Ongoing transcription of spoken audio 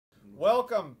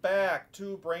Welcome back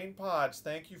to Brain Pods.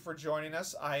 Thank you for joining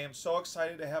us. I am so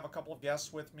excited to have a couple of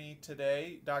guests with me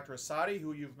today. Dr. Asadi,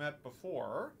 who you've met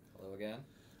before. Hello again.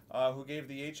 Who gave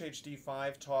the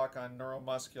HHD5 talk on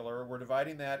neuromuscular. We're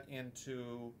dividing that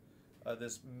into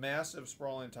this massive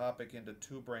sprawling topic into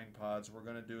two brain pods. We're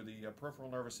going to do the peripheral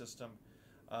nervous system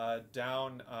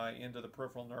down into the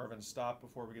peripheral nerve and stop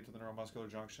before we get to the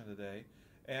neuromuscular junction today.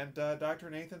 And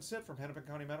Dr. Nathan Sitt from Hennepin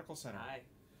County Medical Center. Hi.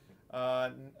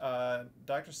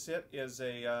 Dr. Sitt is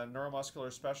a neuromuscular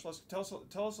specialist.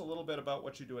 Tell us a little bit about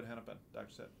what you do at Hennepin,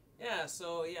 Dr. Sitt.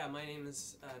 Yeah, my name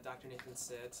is Dr. Nathan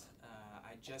Sitt.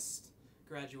 I just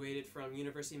graduated from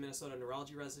University of Minnesota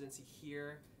neurology residency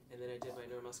here, and then I did my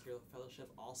neuromuscular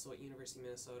fellowship also at University of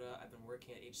Minnesota. I've been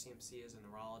working at HCMC as a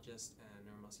neurologist and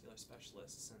neuromuscular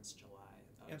specialist since July.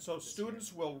 And so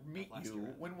students will meet you.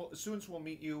 Students will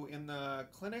meet you in the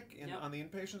clinic, on the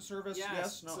inpatient service?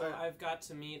 Yes. No. So I've got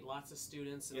to meet lots of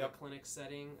students in the clinic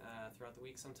setting throughout the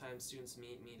week. Sometimes students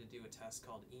meet me to do a test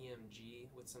called EMG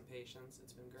with some patients.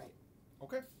 It's been great.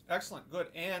 Okay, excellent, good.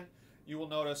 And you will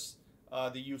notice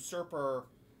the usurper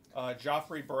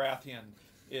Joffrey Baratheon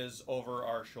is over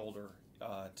our shoulder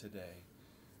today.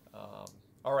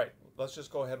 All right, let's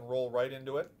just go ahead and roll right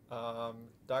into it.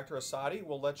 Dr. Asadi,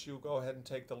 we'll let you go ahead and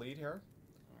take the lead here.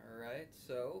 All right,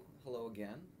 so hello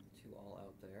again to all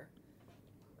out there.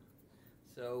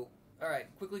 So, all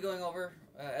right, quickly going over,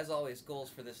 as always, goals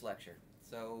for this lecture.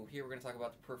 So here we're going to talk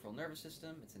about the peripheral nervous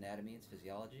system, its anatomy, its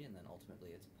physiology, and then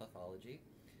ultimately its pathology.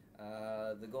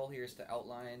 The goal here is to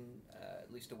outline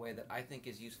at least a way that I think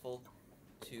is useful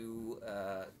to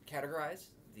categorize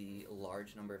the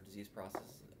large number of disease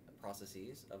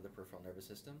processes of the peripheral nervous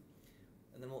system.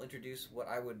 And then we'll introduce what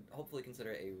I would hopefully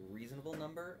consider a reasonable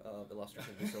number of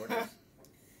illustrative disorders.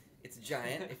 It's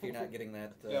giant if you're not getting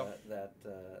that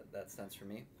that sense from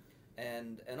me.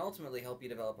 And ultimately help you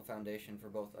develop a foundation for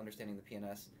both understanding the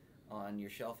PNS on your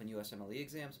shelf and USMLE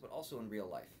exams, but also in real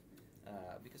life.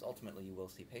 Because ultimately you will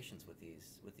see patients with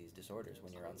these disorders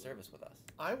when you're on service with us.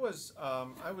 I was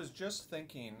just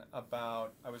thinking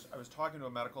about, I was talking to a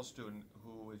medical student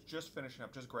who was just finishing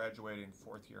up, just graduating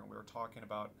fourth year, and we were talking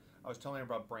about, I was telling her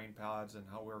about brain pods and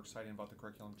how we were excited about the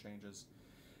curriculum changes.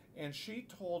 And she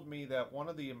told me that one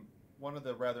of the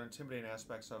rather intimidating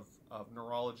aspects of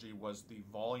neurology was the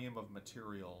volume of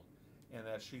material, and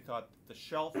that she thought the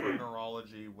shelf for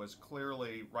neurology was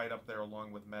clearly right up there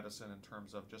along with medicine in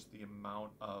terms of just the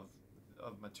amount of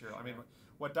material. I mean,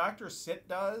 what Dr. Sitt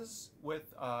does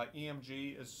with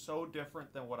EMG is so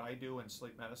different than what I do in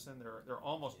sleep medicine. They're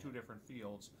almost two different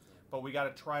fields, but we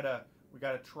got to try to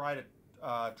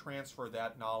transfer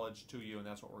that knowledge to you, and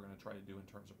that's what we're going to try to do in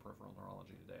terms of peripheral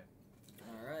neurology today.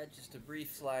 All right, just a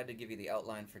brief slide to give you the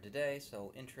outline for today.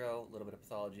 So intro, a little bit of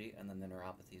pathology, and then the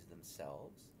neuropathies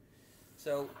themselves.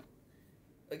 So,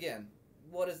 again,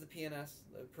 what is the PNS,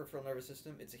 the peripheral nervous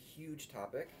system? It's a huge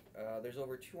topic. There's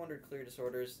over 200 clear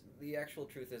disorders. The actual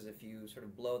truth is if you sort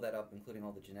of blow that up, including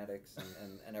all the genetics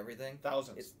and everything.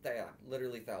 Thousands. Yeah,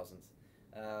 literally thousands.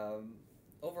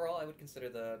 Overall, I would consider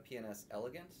the PNS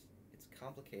elegant. It's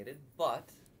complicated,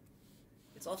 but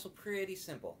it's also pretty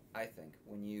simple, I think,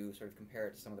 when you sort of compare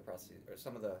it to some of the processes, or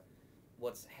some of the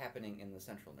what's happening in the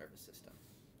central nervous system.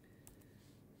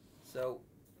 So,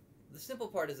 the simple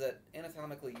part is that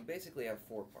anatomically you basically have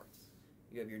four parts.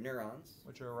 You have your neurons,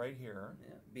 which are right here.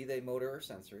 Yeah, be they motor or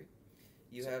sensory.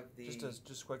 You have the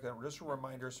just a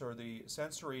reminder. So the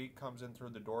sensory comes in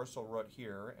through the dorsal root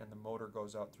here, and the motor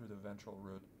goes out through the ventral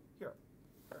root here.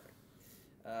 Perfect.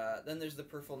 Then there's the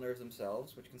peripheral nerves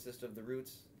themselves, which consist of the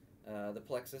roots, the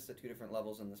plexus at two different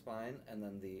levels in the spine, and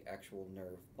then the actual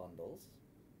nerve bundles.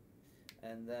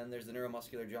 And then there's the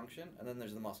neuromuscular junction, and then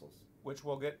there's the muscles. Which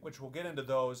we'll get into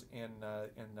those in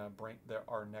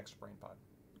our next brain pod.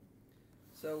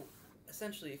 So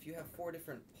essentially, if you have four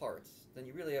different parts, then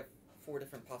you really have four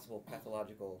different possible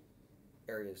pathological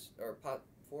areas, or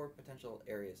four potential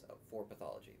areas for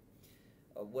pathology.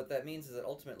 What that means is that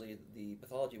ultimately the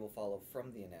pathology will follow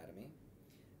from the anatomy,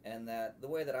 and that the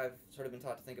way that I've sort of been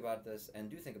taught to think about this, and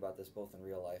do think about this both in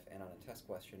real life and on a test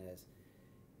question, is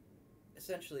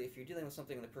essentially, if you're dealing with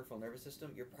something in the peripheral nervous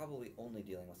system, you're probably only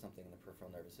dealing with something in the peripheral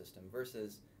nervous system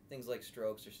versus things like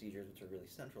strokes or seizures, which are really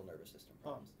central nervous system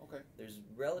problems. Okay. There's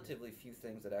relatively few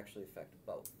things that actually affect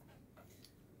both.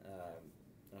 I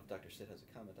don't know if Dr. Sitt has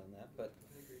a comment on that, but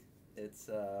I agree. It's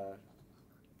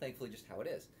thankfully just how it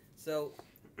is. So,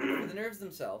 for the nerves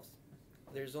themselves,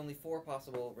 there's only four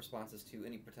possible responses to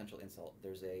any potential insult.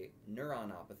 There's a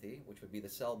neuronopathy, which would be the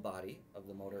cell body of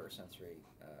the motor or sensory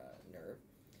nerve.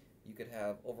 You could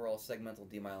have overall segmental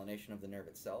demyelination of the nerve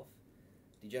itself.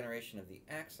 degeneration of the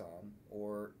axon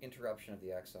or interruption of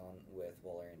the axon with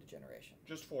Wallerian degeneration.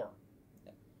 Just 4.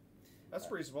 Yeah. That's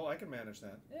reasonable. I can manage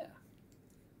that. Yeah.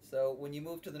 So when you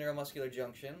move to the neuromuscular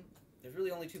junction, there's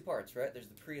really only 2 parts, right? There's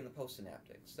the pre and the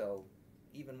postsynaptic. So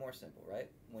even more simple, right?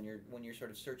 When you're sort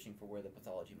of searching for where the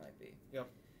pathology might be. Yep.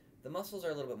 The muscles are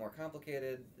a little bit more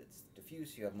complicated. It's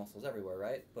diffuse. You have muscles everywhere,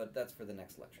 right? But that's for the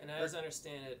next lecture. And as I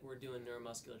understand it, we're doing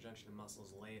neuromuscular junction of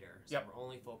muscles later. So Yep. we're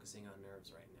only focusing on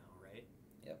nerves right now, right?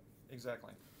 Yep.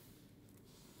 Exactly.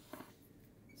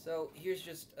 So here's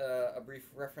just a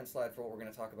brief reference slide for what we're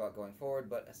going to talk about going forward,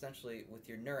 but essentially with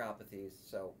your neuropathies,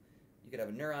 so you could have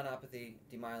a neuronopathy,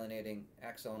 demyelinating,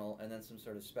 axonal, and then some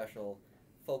sort of special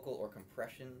focal or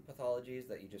compression pathologies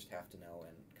that you just have to know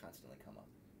and constantly come up.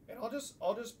 And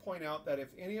I'll just point out that if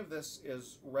any of this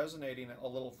is resonating a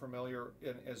little familiar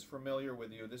is familiar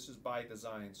with you, this is by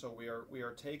design. So we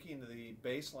are taking the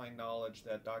baseline knowledge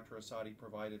that Dr. Asadi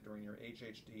provided during your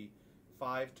HHD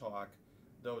 5 talk,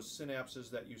 those synapses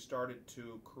that you started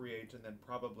to create and then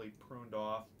probably pruned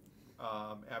off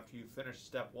after you finished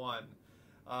step 1,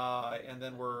 and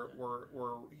then we're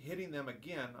hitting them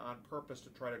again on purpose to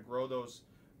try to grow those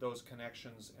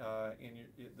connections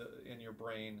in your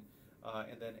brain.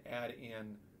 And then add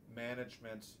in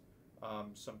management,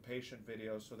 some patient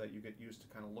videos so that you get used to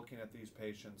kind of looking at these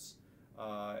patients,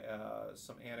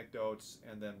 some anecdotes,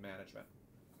 and then management.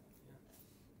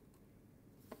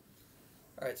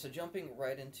 All right, so jumping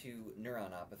right into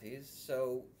neuronopathies.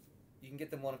 So you can get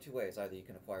them one of 2 ways. Either you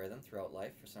can acquire them throughout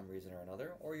life for some reason or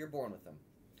another, or you're born with them.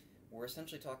 We're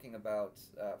essentially talking about,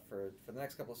 for the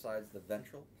next couple of slides, the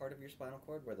ventral part of your spinal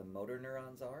cord where the motor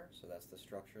neurons are. So that's the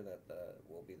structure that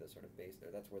will be the sort of base there.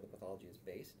 That's where the pathology is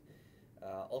based.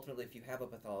 Ultimately, if you have a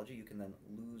pathology, you can then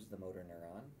lose the motor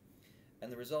neuron.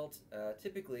 And the result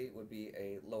typically would be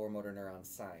a lower motor neuron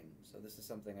sign. So this is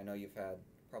something I know you've had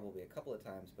probably a couple of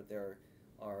times, but there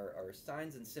are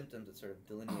signs and symptoms that sort of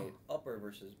delineate upper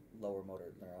versus lower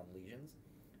motor neuron lesions.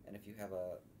 And if you have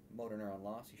a motor neuron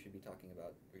loss, you should be talking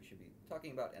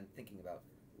about and thinking about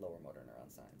lower motor neuron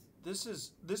signs. This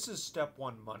is step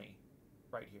 1 money,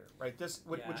 right here, right?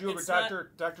 Would you agree, it's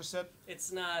Dr. Sid?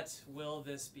 It's not will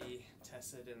this be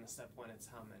tested in the step 1, it's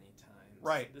how many times.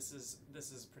 Right. This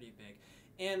is pretty big.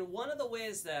 And one of the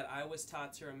ways that I was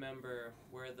taught to remember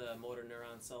where the motor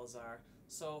neuron cells are,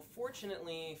 so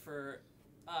fortunately for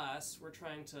us, we're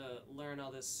trying to learn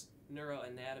all this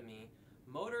neuroanatomy.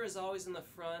 Motor is always in the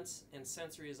front and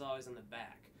sensory is always in the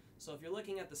back. So if you're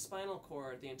looking at the spinal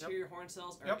cord, the anterior horn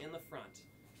cells are in the front,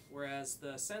 whereas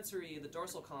the sensory, the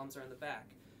dorsal columns are in the back.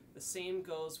 The same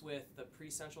goes with the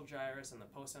precentral gyrus and the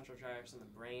postcentral gyrus in the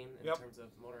brain in terms of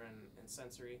motor and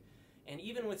sensory. And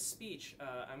even with speech,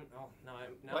 I'm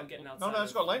getting outside. No,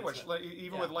 let's go language.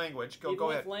 Even with language, go ahead.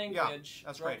 Even with language,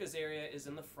 that's Broca's area is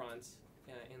in the front,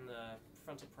 in the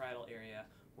frontal parietal area,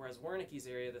 whereas Wernicke's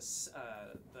area, the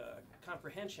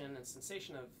comprehension and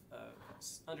sensation of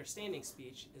understanding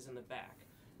speech is in the back,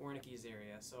 Wernicke's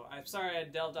area. So I'm sorry I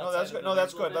delved outside.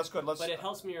 That's good. That's good. But it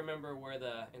helps me remember where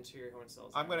the anterior horn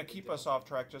cells are. I'm going to keep us off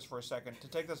track just for a second to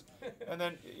take this, and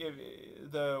then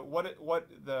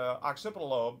the occipital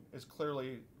lobe is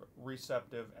clearly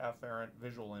receptive, afferent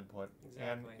visual input,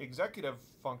 and executive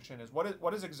function is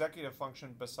what is executive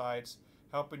function besides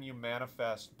helping you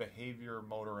manifest behavior,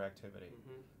 motor activity,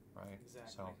 right?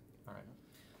 Exactly. So, all right.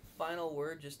 Final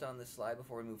word just on this slide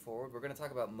before we move forward. We're going to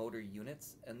talk about motor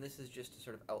units, and this is just to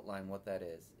sort of outline what that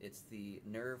is. It's the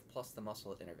nerve plus the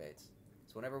muscle it innervates.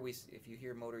 So whenever if you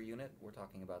hear motor unit, we're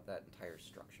talking about that entire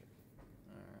structure.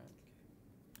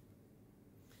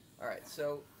 All right,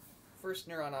 so first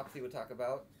neuronopathy we'll talk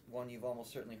about, one you've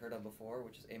almost certainly heard of before,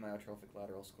 which is amyotrophic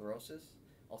lateral sclerosis,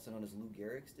 also known as Lou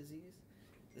Gehrig's disease.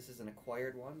 This is an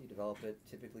acquired one. You develop it,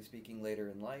 typically speaking, later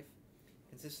in life.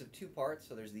 Consists of 2 parts.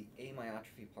 So there's the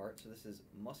amyotrophy part. So this is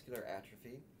muscular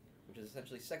atrophy, which is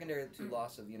essentially secondary to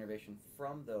loss of the innervation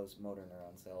from those motor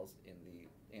neuron cells in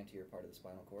the anterior part of the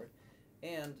spinal cord,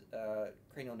 and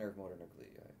cranial nerve motor nuclei.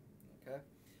 Okay.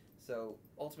 So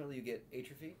ultimately, you get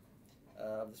atrophy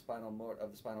of the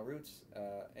spinal roots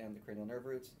and the cranial nerve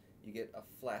roots. You get a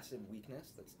flaccid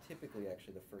weakness. That's typically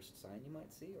actually the first sign you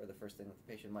might see, or the first thing that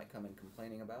the patient might come in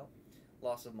complaining about.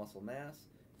 Loss of muscle mass,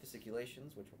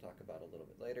 fasciculations, which we'll talk about a little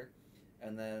bit later.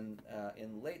 And then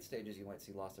in late stages, you might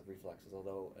see loss of reflexes,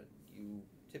 although you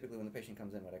typically, when the patient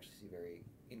comes in, would actually see very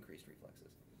increased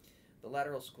reflexes. The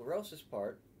lateral sclerosis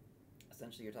part,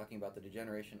 essentially you're talking about the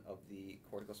degeneration of the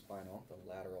corticospinal, the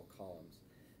lateral columns,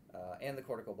 and the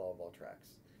cortical bulbal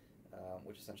tracts.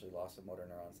 Which is essentially loss of motor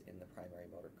neurons in the primary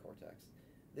motor cortex.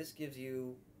 This gives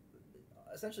you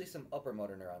essentially some upper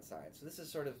motor neuron signs. So this is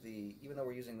sort of even though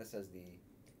we're using this as the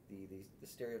the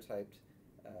stereotyped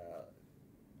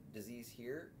disease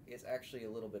here is actually a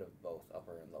little bit of both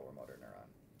upper and lower motor neuron.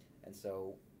 And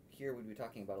so here we'd be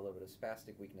talking about a little bit of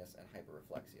spastic weakness and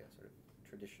hyperreflexia, sort of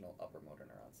traditional upper motor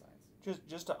neuron signs.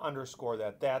 Just to underscore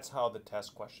that, that's how the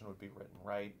test question would be written,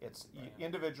 right? It's Right.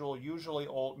 individual, usually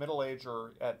old, middle age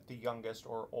or at the youngest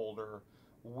or older,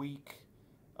 weak,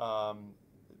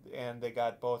 and they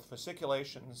got both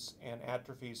fasciculations and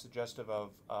atrophy suggestive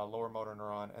of lower motor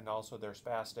neuron, and also they're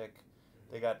spastic.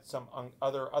 They got some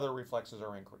other reflexes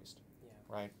are increased, Yeah.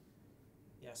 right?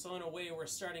 Yeah, so in a way, we're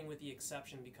starting with the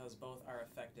exception because both are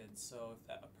affected. So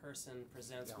if a person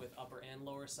presents Yeah. with upper and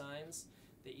lower signs,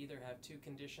 they either have two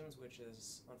conditions, which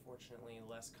is unfortunately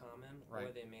less common, or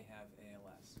Right. they may have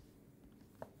ALS.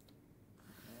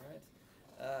 All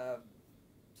right.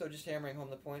 So just hammering home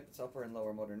the point, it's upper and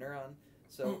lower motor neuron.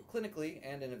 So clinically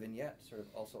and in a vignette, sort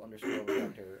of also underscore what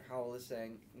Dr. Howell is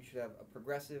saying, you should have a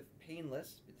progressive,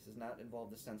 painless, this does not involve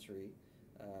the sensory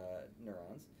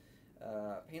neurons,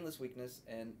 painless weakness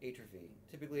and atrophy,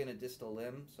 typically in a distal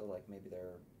limb, so like maybe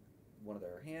one of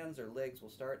their hands or legs will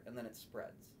start and then it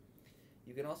spreads.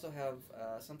 You can also have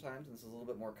sometimes, and this is a little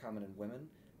bit more common in women,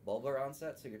 bulbar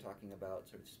onset, so you're talking about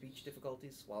sort of speech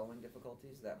difficulties, swallowing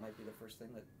difficulties. That might be the first thing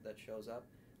that shows up.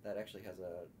 That actually has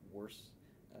a worse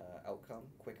outcome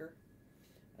quicker.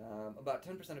 About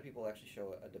 10% of people actually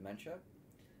show a dementia.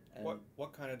 And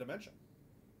What kind of dementia?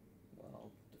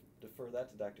 well, defer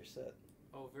that to Dr. Sitt.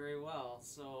 Oh, very well.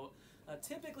 So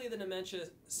typically the dementia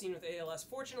seen with ALS,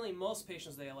 fortunately most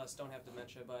patients with ALS don't have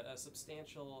dementia, but a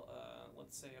substantial,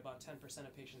 let's say about 10%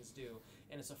 of patients do.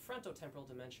 And it's a frontotemporal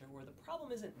dementia where the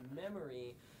problem isn't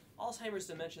memory. Alzheimer's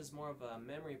dementia is more of a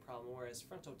memory problem, whereas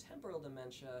frontotemporal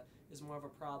dementia is more of a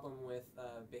problem with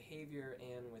behavior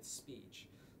and with speech.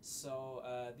 So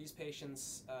these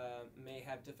patients may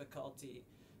have difficulty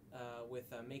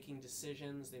with making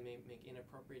decisions. They may make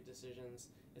inappropriate decisions.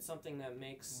 It's something that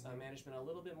makes management a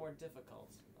little bit more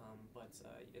difficult, but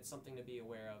it's something to be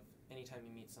aware of anytime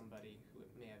you meet somebody who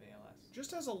may have ALS.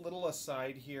 Just as a little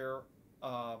aside here,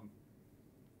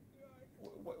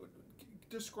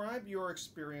 describe your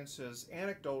experiences,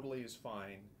 anecdotally is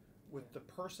fine, with the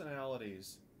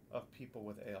personalities of people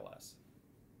with ALS.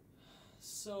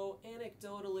 So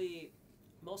anecdotally,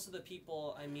 most of the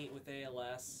people I meet with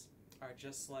ALS are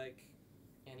just like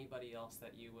anybody else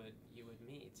that you would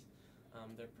meet.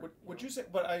 Would you say?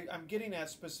 But I'm getting at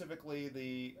specifically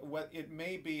it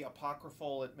may be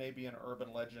apocryphal, it may be an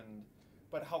urban legend,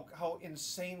 but how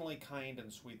insanely kind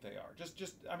and sweet they are.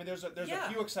 Just I mean, there's Yeah. a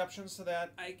few exceptions to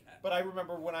that. But I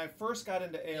remember when I first got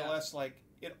into ALS, like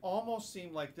it almost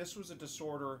seemed like this was a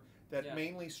disorder that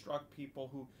mainly struck people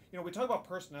who, we talk about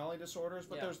personality disorders,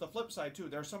 but there's the flip side too.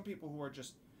 There are some people who are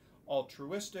just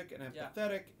altruistic and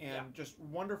empathetic and just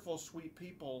wonderful, sweet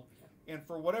people. And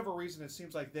for whatever reason, it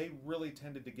seems like they really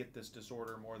tended to get this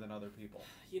disorder more than other people.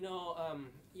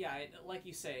 Like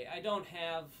you say, I don't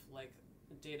have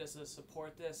data to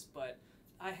support this, but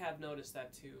I have noticed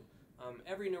that too.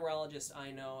 Every neurologist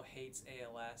I know hates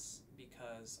ALS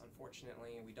because,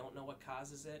 unfortunately, we don't know what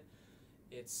causes it.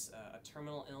 It's a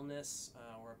terminal illness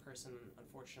where a person,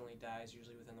 unfortunately, dies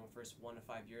usually within the first 1 to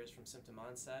 5 years from symptom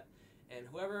onset. And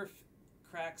whoever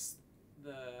cracks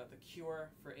the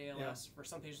cure for ALS, for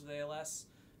some patients with ALS,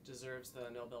 deserves the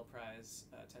Nobel Prize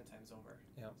 10 times over.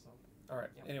 Yeah. So, all right.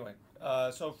 Anyway,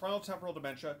 so frontotemporal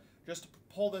dementia. Just to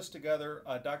pull this together,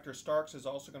 Dr. Starks is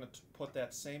also going to put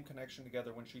that same connection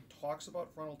together. When she talks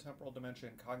about frontotemporal dementia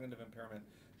and cognitive impairment,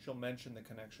 she'll mention the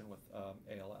connection with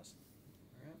ALS.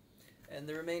 All right. And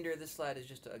the remainder of this slide is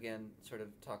just to, again, sort of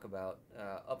talk about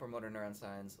upper motor neuron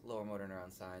signs, lower motor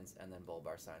neuron signs, and then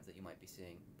bulbar signs that you might be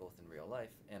seeing both in real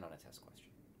life and on a test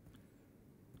question.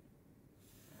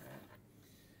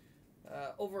 All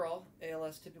right. Overall,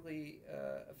 ALS typically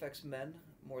affects men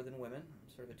more than women,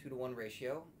 sort of a 2-to-1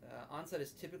 ratio. Onset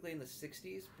is typically in the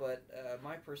 60s, but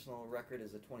my personal record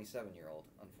is a 27-year-old,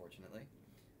 unfortunately.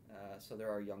 So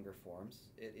there are younger forms.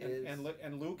 And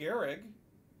Lou Gehrig,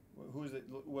 who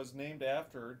was named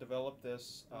after, developed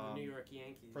this the New York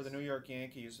Yankees. For the New York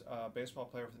Yankees, baseball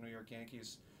player for the New York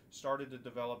Yankees, started to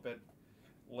develop it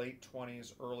late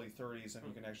 20s, early 30s, and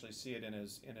you can actually see it in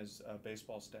his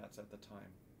baseball stats at the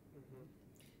time.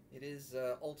 It is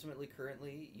ultimately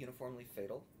currently uniformly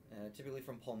fatal, typically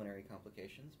from pulmonary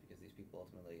complications, because these people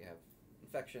ultimately have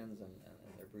infections and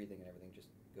their breathing and everything just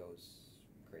goes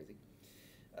crazy.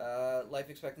 Life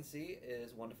expectancy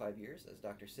is 1 to 5 years, as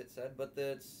Dr. Sitt said, but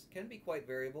that can be quite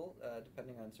variable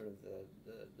depending on sort of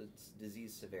the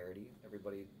disease severity.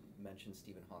 Everybody mentioned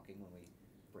Stephen Hawking when we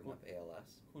bring up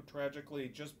ALS. Who tragically,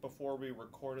 just before we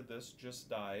recorded this, just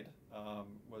died.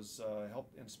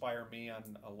 Helped inspire me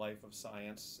on a life of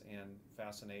science and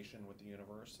fascination with the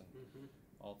universe and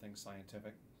all things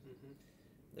scientific.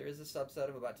 There is a subset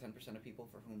of about 10% of people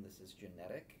for whom this is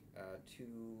genetic.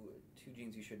 Two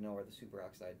genes you should know are the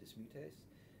superoxide dismutase.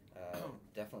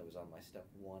 Definitely was on my step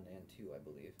 1 and 2, I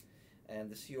believe. And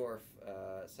the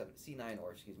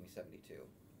C9ORF72,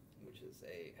 which is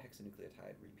a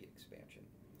hexanucleotide repeat expansion.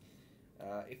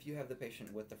 If you have the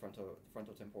patient with the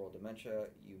frontotemporal dementia,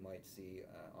 you might see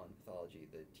on pathology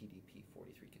the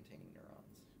TDP43 containing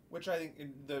neurons. Which I think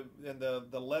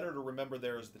the letter to remember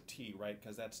there is the T, right?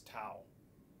 Because that's tau.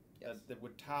 Yes.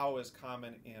 Tau is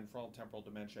common in frontotemporal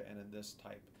dementia and in this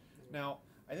type. Now,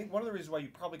 I think one of the reasons why you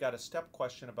probably got a step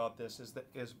question about this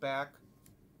is back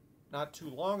not too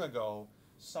long ago,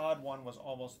 SOD1 was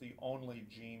almost the only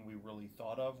gene we really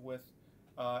thought of with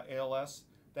ALS.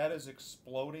 That is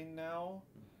exploding now.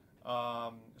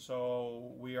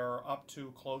 So we are up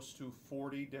to close to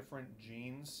 40 different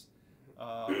genes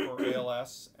for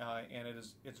ALS, and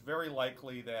it's very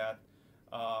likely that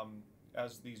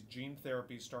as these gene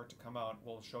therapies start to come out,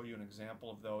 we'll show you an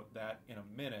example of that in a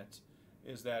minute,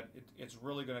 is that it's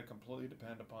really going to completely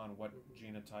depend upon what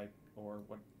genotype or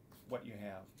what you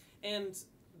have. And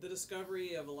the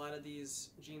discovery of a lot of these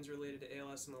genes related to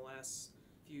ALS in the last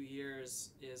few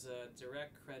years is a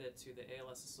direct credit to the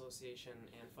ALS Association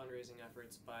and fundraising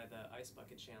efforts by the Ice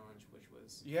Bucket Challenge, which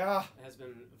has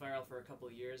been viral for a couple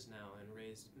of years now and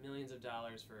raised millions of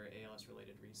dollars for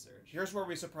ALS-related research. Here's where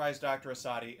we surprise Dr.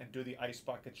 Asadi and do the Ice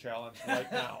Bucket Challenge right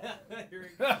now.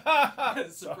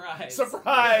 Surprise!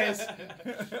 Surprise!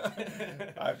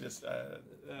 I'm just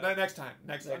next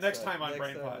time on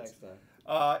Brain Pods.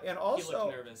 And also, you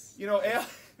look nervous. You know,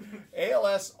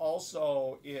 ALS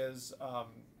also has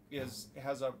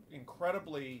an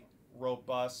incredibly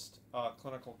robust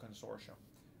clinical consortium.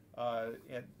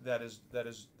 And that is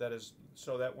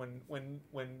so that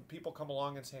when people come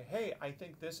along and say, hey, I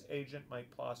think this agent might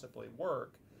possibly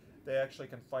work, they actually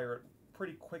can fire it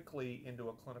pretty quickly into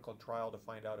a clinical trial to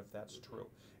find out if that's true.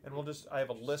 And I have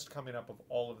a list coming up of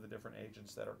all of the different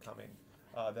agents that are coming,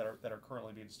 that are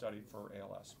currently being studied for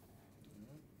ALS.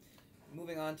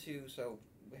 Moving on to, so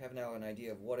we have now an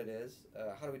idea of what it is.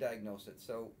 How do we diagnose it?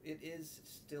 So it is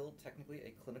still technically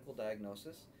a clinical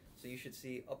diagnosis. So you should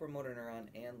see upper motor neuron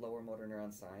and lower motor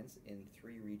neuron signs in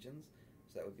 3 regions.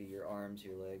 So that would be your arms,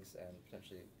 your legs, and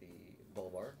potentially the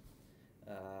bulbar.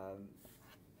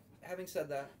 Having said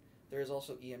that, there is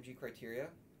also EMG criteria,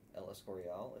 El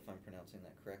Escorial, if I'm pronouncing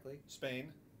that correctly.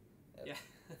 Spain. Yeah.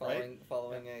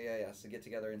 Following a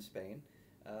get-together in Spain.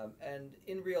 And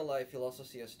in real life, you'll also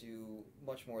see us do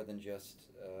much more than just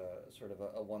sort of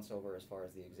a once-over as far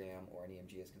as the exam or an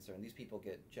EMG is concerned. These people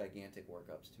get gigantic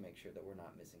workups to make sure that we're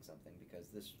not missing something, because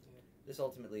this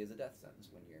ultimately is a death sentence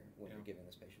when you're giving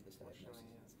this patient this diagnosis.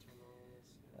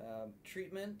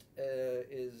 Treatment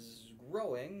is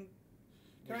growing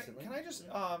recently. Can I just,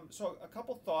 so a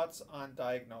couple thoughts on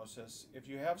diagnosis. If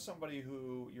you have somebody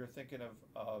who you're thinking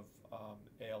of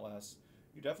ALS,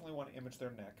 you definitely want to image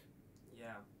their neck.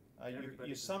 Yeah.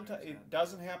 You sometimes it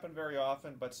doesn't happen very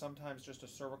often, but sometimes just a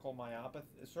cervical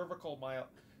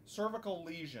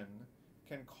lesion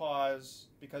can cause,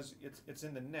 because it's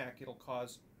in the neck, it'll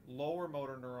cause lower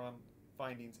motor neuron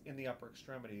findings in the upper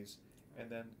extremities, and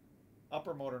then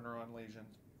upper motor neuron lesion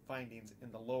findings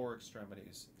in the lower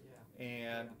extremities. Yeah.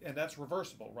 And that's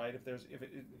reversible, right?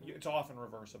 It's often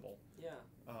reversible. Yeah.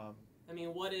 I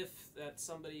mean, what if that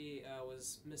somebody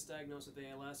was misdiagnosed with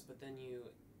ALS, but then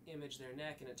you image their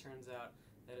neck and it turns out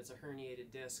that it's a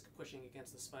herniated disc pushing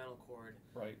against the spinal cord,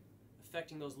 right,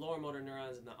 affecting those lower motor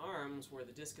neurons in the arms where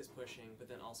the disc is pushing, but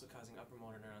then also causing upper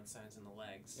motor neuron signs in the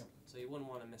legs. Yep. So you wouldn't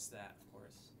want to miss that, of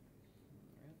course.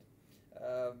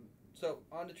 All right. So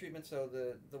on to treatment. So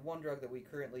the one drug that we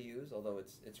currently use, although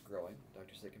it's growing,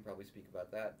 Dr. Sitt can probably speak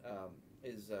about that,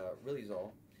 is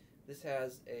Riluzole. This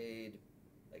has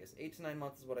I guess 8 to 9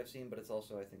 months is what I've seen, but it's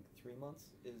also, I think, 3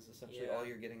 months is essentially all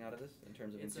you're getting out of this in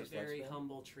terms of It's a very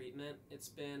humble treatment. It's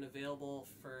been available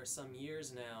for some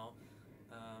years now.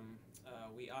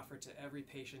 We offer to every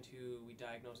patient who we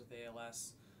diagnose with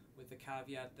ALS, with the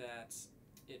caveat that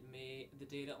the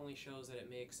data only shows that it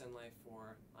may extend life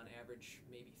for, on average,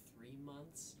 maybe 3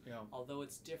 months. Yeah. Although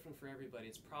it's different for everybody.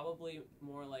 It's probably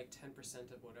more like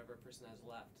 10% of whatever a person has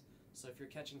left. So if you're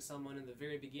catching someone in the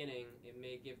very beginning, it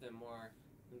may give them more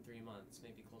than 3 months,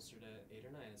 maybe closer to 8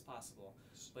 or 9. It's possible.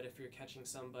 But if you're catching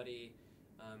somebody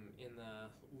in the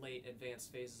late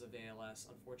advanced phases of ALS,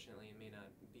 unfortunately, it may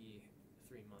not be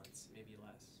 3 months, maybe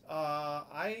less.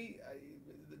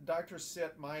 Dr.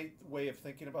 Sitt, my way of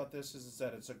thinking about this is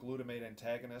that it's a glutamate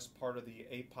antagonist. Part of the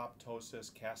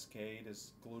apoptosis cascade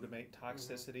is glutamate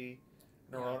toxicity.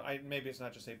 Maybe it's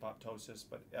not just apoptosis,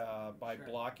 but by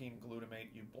blocking glutamate,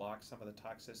 you block some of the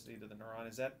toxicity to the neuron.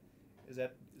 Is that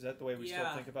the way we still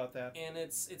think about that? And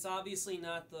it's obviously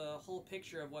not the whole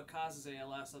picture of what causes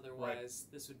ALS. Otherwise,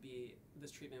 this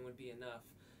treatment would be enough.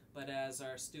 But as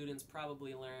our students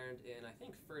probably learned in, I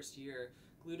think, first year,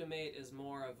 glutamate is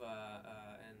more of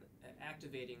an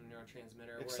activating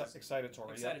neurotransmitter.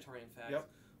 Excitatory. Excitatory, in fact.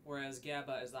 Whereas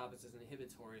GABA is the opposite, is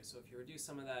inhibitory. So if you reduce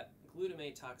some of that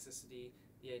glutamate toxicity,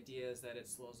 the idea is that it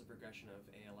slows the progression of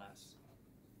ALS.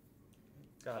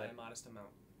 Got it. By a modest amount.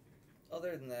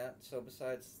 Other than that, so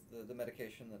besides the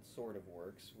medication that sort of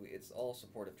works, it's all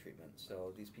supportive treatment.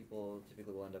 So these people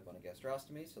typically will end up on a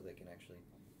gastrostomy so they can actually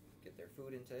get their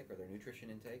food intake or their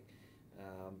nutrition intake.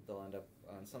 They'll end up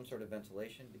on some sort of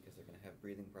ventilation because they're going to have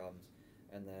breathing problems,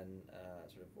 and then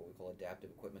sort of what we call adaptive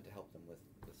equipment to help them with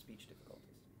speech difficulties.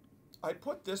 I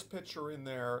put this picture in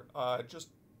there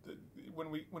when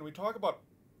we talk about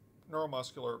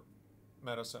neuromuscular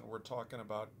medicine, we're talking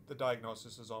about the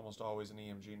diagnosis is almost always an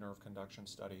EMG nerve conduction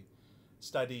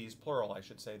studies plural, I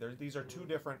should say. These are two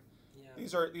different. Yeah.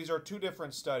 These are two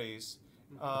different studies.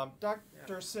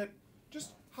 Dr. Sitt,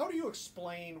 just how do you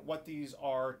explain what these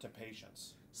are to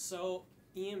patients? So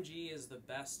EMG is the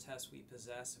best test we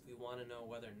possess if we want to know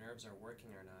whether nerves are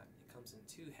working or not. It comes in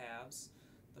two halves.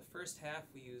 The first half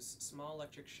we use small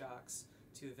electric shocks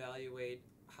to evaluate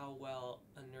how well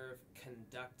a nerve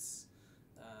conducts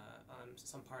on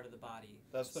some part of the body.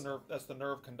 That's the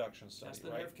nerve conduction study. That's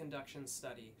the right? nerve conduction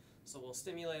study. So we'll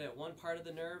stimulate at one part of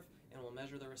the nerve, and we'll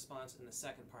measure the response in the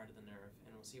second part of the nerve,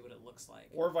 and we'll see what it looks like.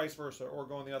 Or vice versa, or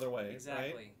going the other way.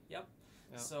 Exactly. Right? Yep.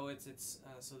 Yeah. So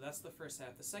so that's the first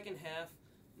half. The second half,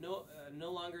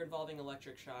 no longer involving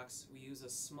electric shocks. We use a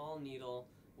small needle,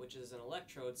 which is an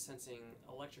electrode sensing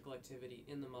electrical activity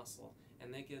in the muscle,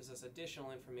 and that gives us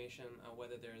additional information on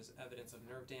whether there's evidence of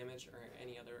nerve damage or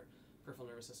any other peripheral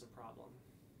nervous system problem.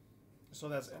 So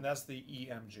that's the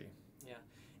EMG. Yeah.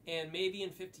 And maybe in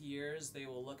 50 years they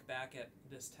will look back at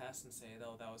this test and say,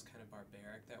 oh, that was kind of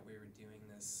barbaric that we were doing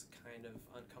this kind of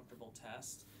uncomfortable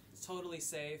test. It's totally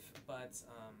safe, but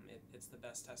it's the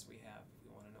best test we have if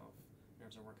we want to know if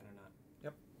nerves are working or not.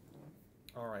 Yep.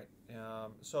 All right.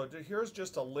 So here's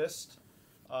just a list.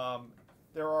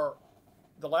 The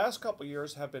last couple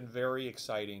years have been very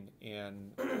exciting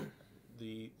in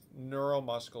the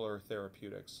neuromuscular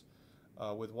therapeutics,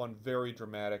 with one very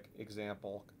dramatic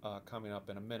example coming up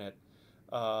in a minute.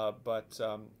 But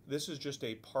this is just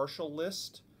a partial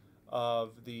list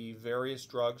of the various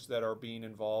drugs that are being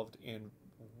involved in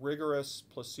rigorous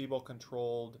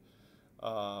placebo-controlled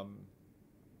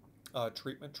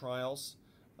treatment trials.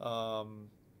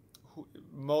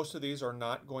 Most of these are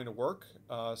not going to work.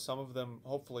 Some of them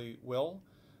hopefully will.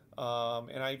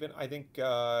 And I think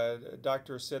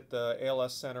Dr. Sitt, the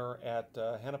ALS Center at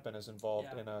Hennepin, is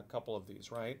involved in a couple of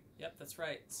these, right? Yep, that's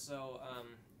right. So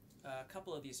a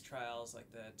couple of these trials,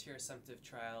 like the tirasemtiv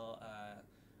trial,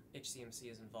 HCMC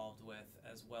is involved with,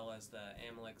 as well as the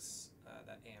AMLEX,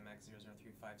 that AMX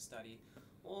 0035 study.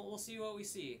 We'll see what we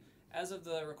see. As of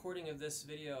the recording of this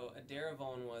video,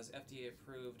 Adaravone was FDA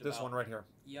approved. This one right here.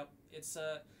 Yep. It's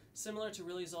similar to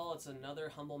Riluzole. It's another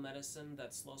humble medicine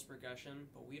that slows progression,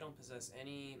 but we don't possess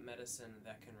any medicine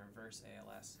that can reverse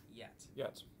ALS yet.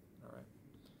 Yet. All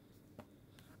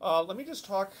right. Let me just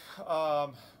talk.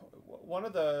 One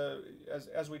of the,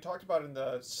 as we talked about in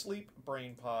the sleep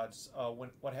brain pods,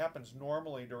 what happens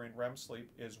normally during REM sleep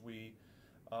is we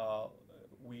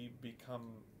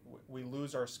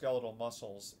lose our skeletal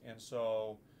muscles, and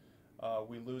so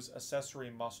we lose accessory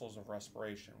muscles of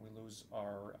respiration. We lose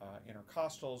our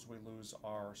intercostals, we lose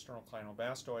our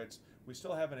sternocleidomastoids. We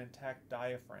still have an intact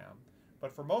diaphragm,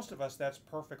 but for most of us that's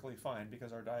perfectly fine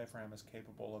because our diaphragm is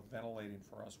capable of ventilating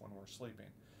for us when we're sleeping.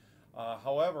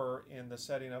 However, in the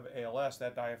setting of ALS,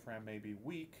 that diaphragm may be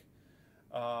weak,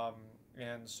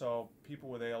 and so people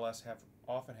with ALS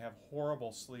often have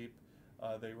horrible sleep.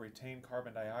 They retain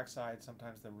carbon dioxide.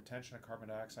 Sometimes the retention of carbon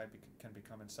dioxide can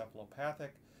become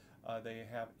encephalopathic. They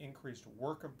have increased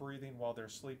work of breathing while they're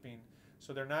sleeping.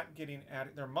 So they're not getting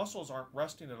their muscles aren't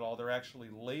resting at all. They're actually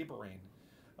laboring.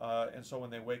 And so when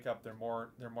they wake up, they're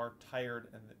more tired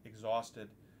and exhausted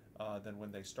than when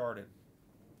they started.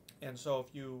 And so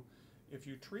if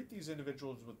you treat these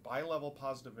individuals with bilevel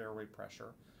positive airway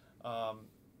pressure,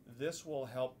 this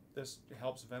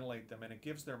helps ventilate them, and it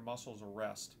gives their muscles a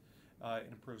rest. It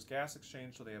improves gas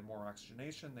exchange, so they have more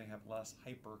oxygenation, they have less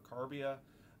hypercarbia,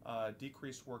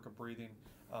 decreased work of breathing.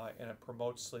 and it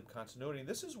promotes sleep continuity. And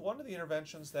this is one of the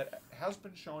interventions that has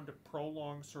been shown to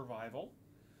prolong survival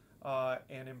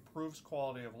and improves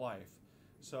quality of life.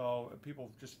 So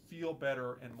people just feel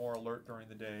better and more alert during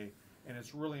the day, and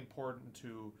it's really important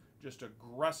to just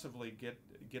aggressively get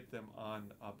them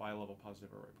on bilevel positive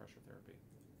airway pressure therapy.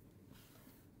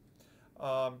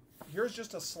 Here's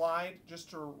just a slide just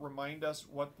to remind us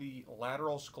what the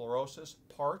lateral sclerosis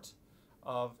part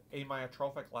of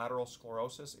amyotrophic lateral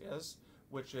sclerosis is,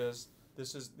 which is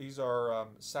these are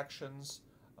sections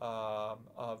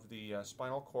of the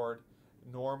spinal cord.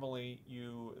 Normally,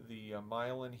 the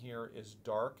myelin here is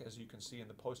dark, as you can see in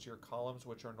the posterior columns,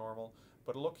 which are normal.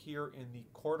 But look here in the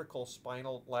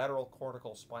lateral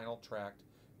cortical spinal tract,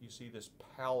 you see this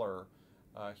pallor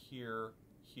here,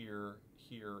 here,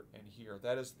 here, and here.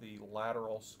 That is the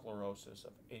lateral sclerosis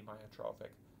of amyotrophic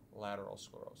lateral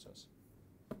sclerosis.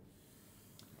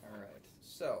 All right.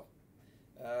 So,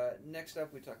 next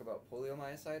up we talk about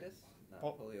poliomyositis, not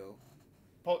polio.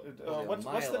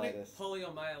 What's the name?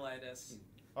 Poliomyelitis.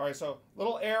 All right, so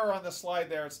little error on the slide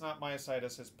there. It's not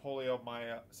myositis. It's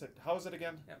poliomyelitis. How is it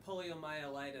again? Yeah,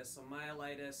 poliomyelitis. So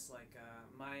myelitis, like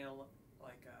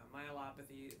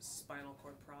myelopathy, spinal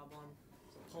cord problem.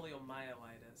 So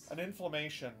poliomyelitis. An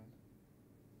inflammation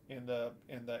in the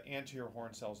anterior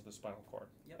horn cells of the spinal cord,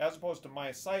 Yep. as opposed to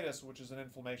myositis, which is an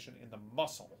inflammation in the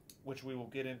muscle, which we will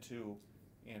get into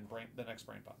in the next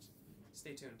brain pause.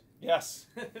 Stay tuned. Yes.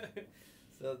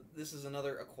 So this is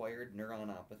another acquired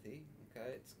neuronopathy.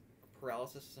 Okay, it's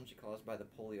paralysis essentially caused by the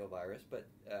poliovirus, but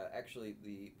actually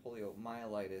the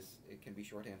poliomyelitis, it can be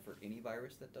shorthand for any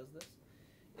virus that does this.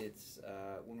 It's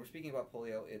when we're speaking about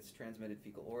polio, it's transmitted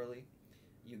fecal orally.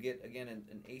 You get again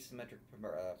an asymmetric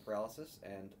paralysis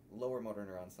and lower motor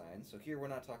neuron signs. So here we're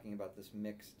not talking about this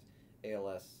mixed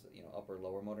ALS, upper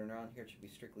lower motor neuron. Here it should be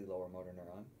strictly lower motor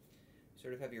neuron.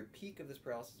 Sort of have your peak of this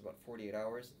paralysis about 48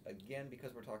 hours. Again,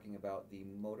 because we're talking about the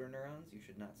motor neurons, you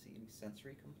should not see any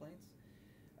sensory complaints.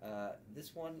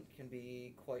 This one can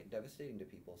be quite devastating to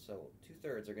people. So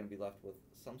 2/3 are going to be left with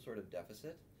some sort of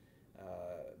deficit,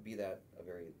 be that a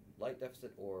very light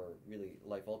deficit or really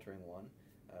life-altering one,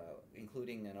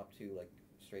 including and up to like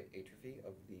straight atrophy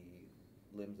of the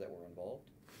limbs that were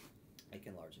involved. It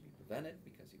can largely be prevented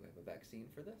because you have a vaccine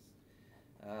for this.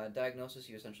 Diagnosis,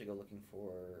 you essentially go looking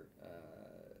for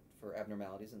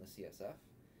abnormalities in the CSF.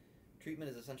 Treatment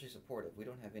is essentially supportive. We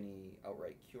don't have any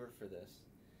outright cure for this.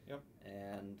 Yep.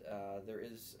 And there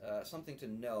is something to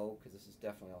know, because this is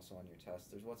definitely also on your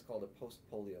test. There's what's called a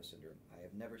post-polio syndrome. I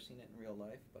have never seen it in real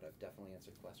life, but I've definitely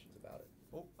answered questions about it.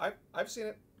 Oh, I've seen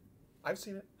it. I've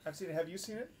seen it. Have you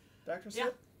seen it, Dr.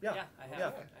 Sid? Yeah, I have.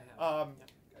 Yeah. I have.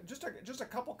 Just a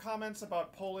couple comments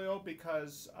about polio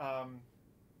because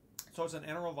so it's an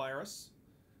enterovirus,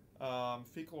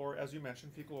 as you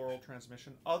mentioned, fecal oral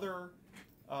transmission.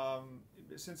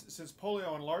 Since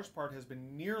polio in large part has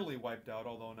been nearly wiped out,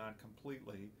 although not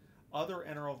completely, other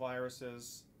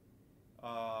enteroviruses,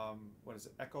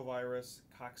 echovirus,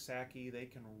 Coxsackie, they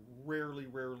can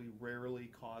rarely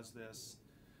cause this.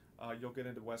 You'll get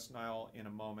into West Nile in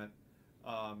a moment.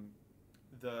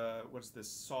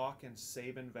 Salk and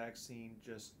Sabin vaccine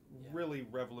just really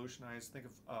revolutionized. Think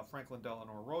of Franklin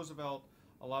Delano Roosevelt.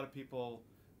 A lot of people.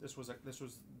 This was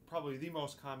probably the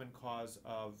most common cause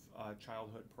of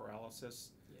childhood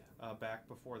paralysis back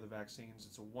before the vaccines.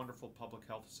 It's a wonderful public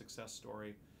health success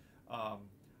story.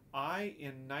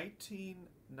 In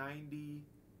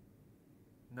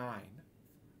 1999,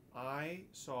 I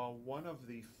saw one of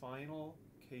the final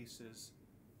cases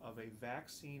of a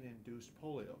vaccine-induced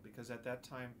polio, because at that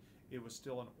time it was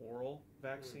still an oral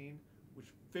vaccine,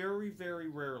 which very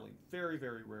rarely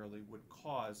would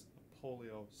cause a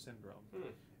polio syndrome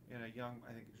in a young,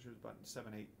 I think she was about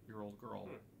 7-8-year-old girl.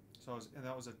 So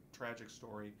that was a tragic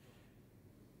story.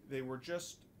 They were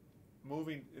just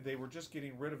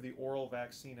getting rid of the oral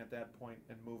vaccine at that point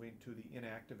and moving to the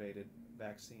inactivated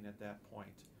vaccine at that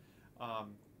point.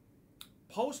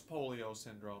 Post-polio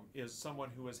syndrome is someone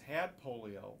who has had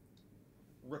polio,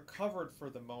 recovered for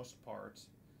the most part,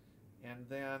 and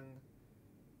then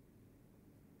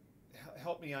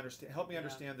help me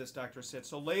understand this, Dr. Sid.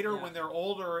 So later, when they're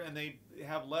older and they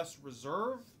have less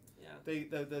reserve,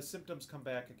 the symptoms come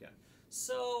back again.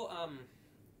 So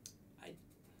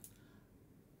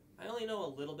I only know a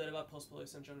little bit about post-polio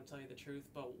syndrome, to tell you the truth,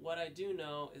 but what I do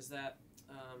know is that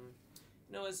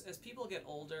as people get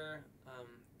older,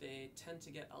 they tend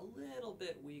to get a little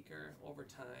bit weaker over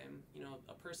time.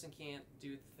 A person can't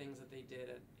do the things that they did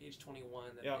at age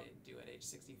 21 that they do at age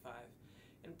 65.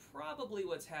 And probably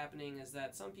what's happening is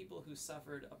that some people who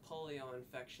suffered a polio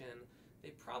infection, they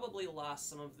probably lost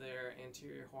some of their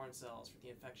anterior horn cells for the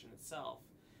infection itself.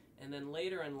 And then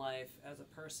later in life, as a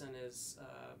person is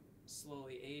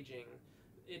slowly aging,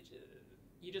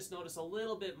 you just notice a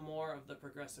little bit more of the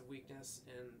progressive weakness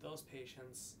in those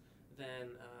patients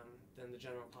than the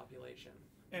general population.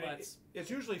 And it's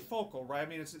usually focal, right? I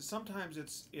mean, sometimes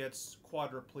it's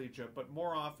quadriplegia, but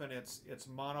more often it's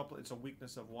a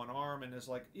weakness of one arm, and it's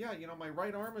like, yeah, my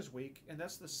right arm is weak, and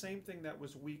that's the same thing that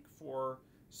was weak for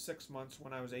 6 months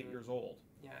when I was 8 years old.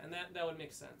 Yeah, and that would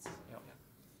make sense. Yep. Yeah.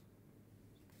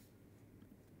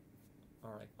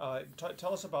 All right.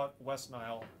 Tell us about West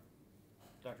Nile,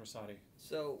 Dr. Sadi.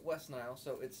 So West Nile,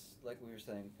 it's like we were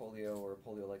saying, polio or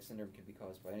polio-like syndrome can be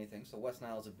caused by anything. So West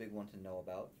Nile is a big one to know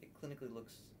about. It clinically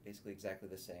looks basically exactly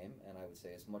the same, and I would say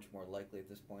it's much more likely at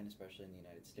this point, especially in the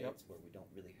United States, where we don't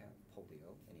really have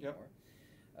polio anymore.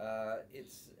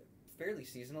 It's fairly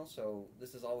seasonal, so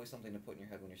this is always something to put in your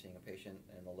head when you're seeing a patient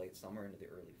in the late summer into the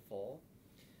early fall.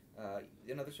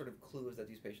 Another sort of clue is that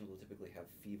these patients will typically have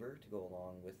fever to go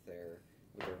along with their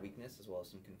weakness, as well as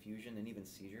some confusion and even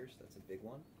seizures. That's a big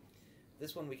one.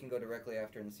 This one we can go directly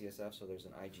after in the CSF, so there's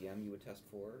an IgM you would test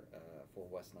for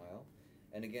West Nile.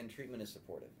 And again, treatment is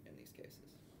supportive in these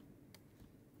cases.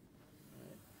 All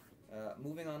right.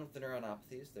 Moving on with the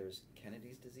neuronopathies, there's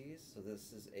Kennedy's disease. So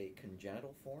this is a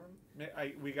congenital form.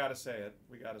 We got to say it.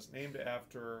 It's named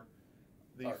after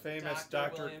the famous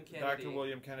Dr.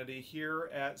 William Kennedy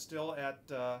here still at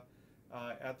the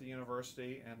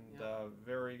university, and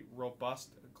very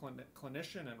robust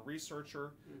clinician and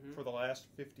researcher for the last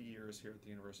 50 years here at the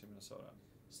University of Minnesota.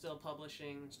 Still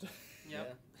publishing.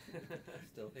 Yep.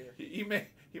 Still here. He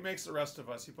makes the rest of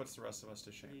us. He puts the rest of us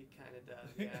to shame. He kind of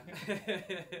does. Yeah.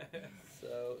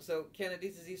 So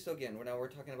Kennedy's disease. So again, we're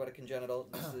talking about a congenital.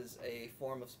 This is a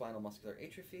form of spinal muscular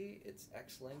atrophy. It's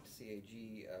X-linked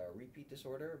CAG repeat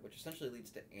disorder, which essentially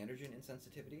leads to androgen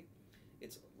insensitivity.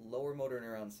 It's lower motor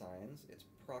neuron signs. It's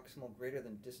proximal greater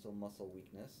than distal muscle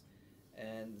weakness.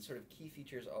 And the sort of key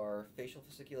features are facial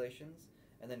fasciculations,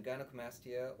 and then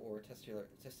gynecomastia or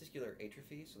testicular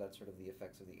atrophy, so that's sort of the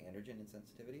effects of the androgen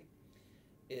insensitivity.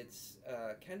 It's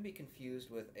can be confused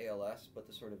with ALS, but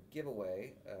the sort of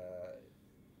giveaway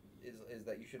is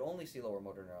that you should only see lower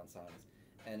motor neuron signs,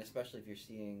 and especially if you're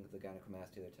seeing the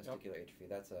gynecomastia or testicular atrophy,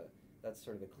 that's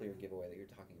sort of a clear giveaway that you're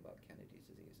talking about Kennedy's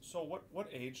disease. So what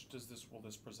age will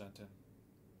this present in?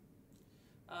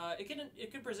 It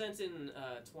could present in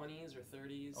 20s or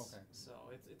 30s. Okay. So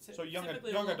it's so young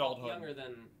typically adulthood. Younger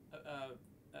than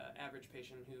average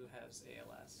patient who has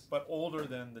ALS. But older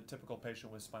than the typical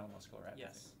patient with spinal muscular atrophy.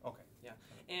 Yes. Okay. Yeah,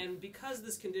 and because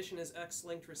this condition is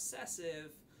X-linked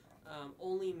recessive,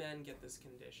 only men get this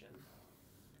condition.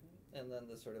 And then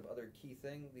the sort of other key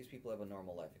thing: these people have a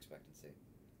normal life expectancy.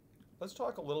 Let's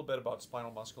talk a little bit about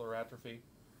spinal muscular atrophy.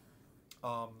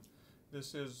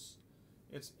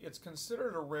 It's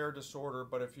considered a rare disorder,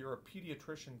 but if you're a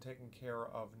pediatrician taking care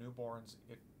of newborns,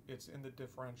 it's in the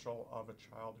differential of a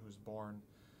child who's born,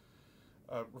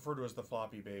 referred to as the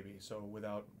floppy baby, so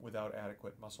without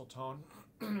adequate muscle tone.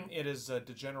 It is a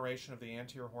degeneration of the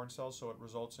anterior horn cells, so it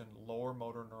results in lower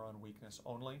motor neuron weakness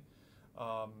only.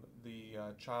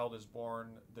 The child is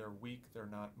born, they're weak, they're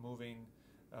not moving.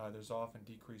 There's often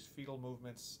decreased fetal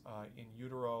movements in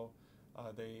utero.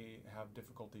 They have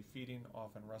difficulty feeding,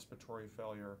 often respiratory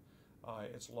failure.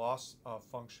 It's loss of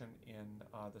function in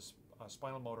the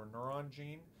spinal motor neuron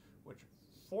gene, which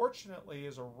fortunately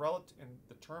is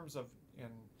in terms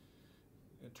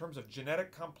of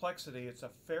genetic complexity, it's a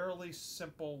fairly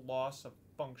simple loss of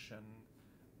function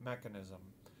mechanism.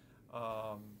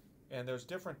 And there's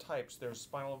different types. There's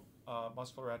spinal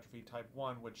muscular atrophy type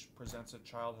 1, which presents at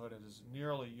childhood and is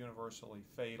nearly universally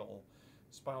fatal.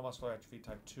 Spinal muscular atrophy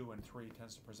type 2 and 3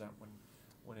 tends to present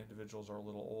when individuals are a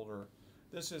little older.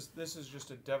 This is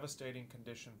just a devastating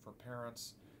condition for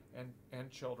parents and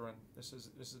children. This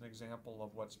is an example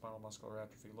of what spinal muscular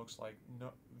atrophy looks like.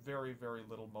 Very, very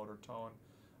little motor tone.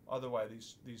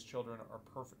 Otherwise, these children are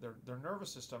perfect. Their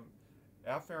nervous system,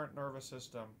 afferent nervous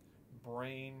system,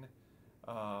 brain,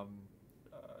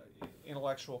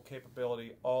 intellectual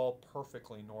capability, all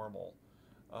perfectly normal.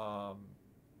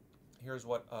 Here's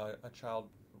what a child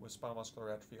with spinal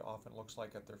muscular atrophy often looks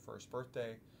like at their first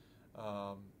birthday.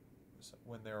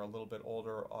 When they're a little bit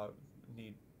older,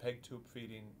 need peg tube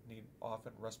feeding, need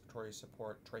often respiratory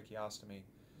support, tracheostomy.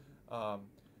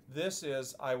 This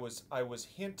is I was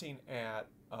hinting at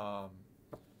some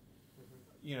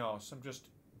just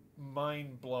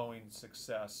mind-blowing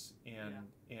success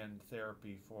in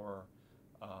therapy for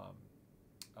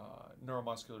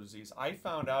neuromuscular disease. I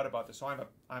found out about this. So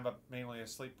I'm mainly a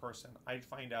sleep person. I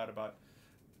find out about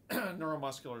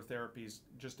neuromuscular therapies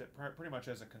just pretty much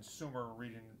as a consumer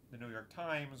reading the New York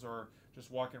Times or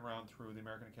just walking around through the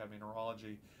American Academy of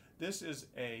Neurology. This is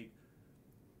a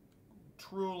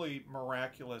truly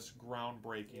miraculous,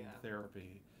 groundbreaking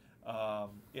therapy.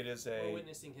 It is we're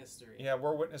witnessing history. Yeah,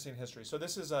 we're witnessing history. So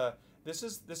this is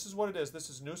what it is. This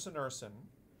is nusinersen.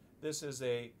 This is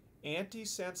a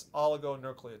antisense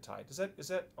oligonucleotide. Is that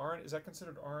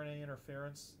considered RNA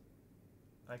interference?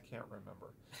 I can't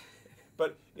remember.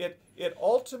 But it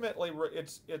ultimately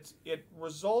it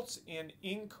results in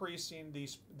increasing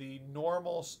the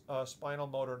normal spinal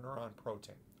motor neuron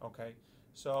protein. Okay,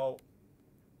 so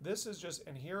this is just,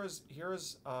 and here is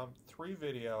 3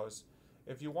 videos.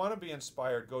 If you want to be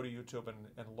inspired, go to YouTube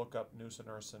and look up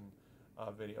nusinersen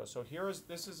videos. So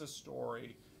this is a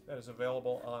story that is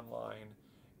available online.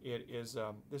 It is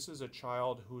this is a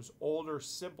child whose older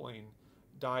sibling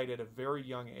died at a very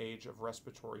young age of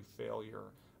respiratory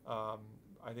failure.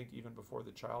 I think even before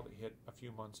the child hit a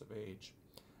few months of age.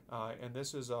 And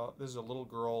this is a little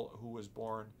girl who was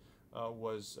born,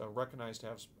 was recognized to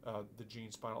have the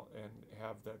gene spinal and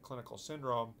have the clinical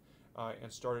syndrome,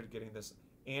 and started getting this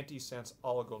antisense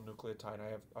oligonucleotide.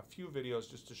 I have a few videos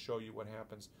just to show you what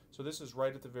happens. So this is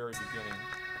right at the very beginning.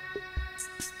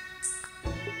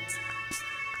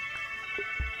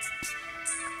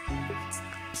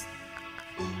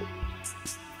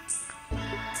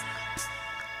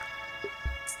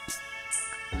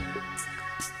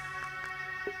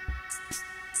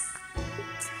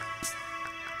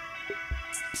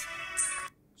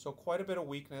 So quite a bit of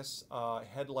weakness,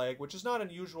 head, leg, which is not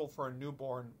unusual for a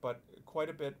newborn, but quite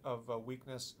a bit of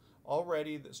weakness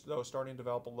already, though starting to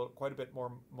develop quite a bit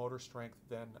more motor strength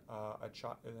than a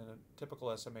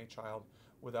typical SMA child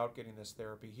without getting this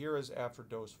therapy. Here is after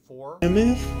dose 4.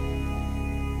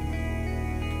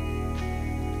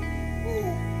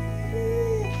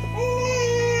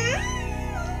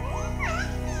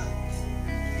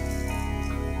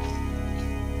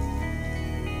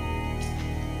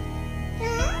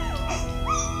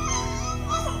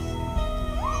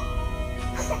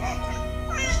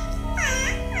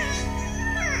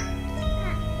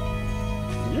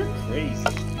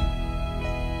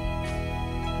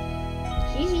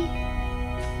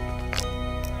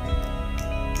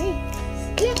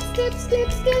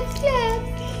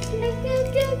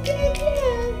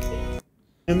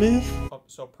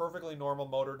 So perfectly normal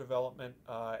motor development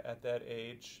at that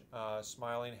age,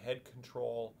 smiling, head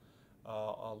control,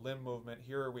 limb movement.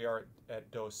 Here we are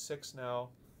at dose 6 now.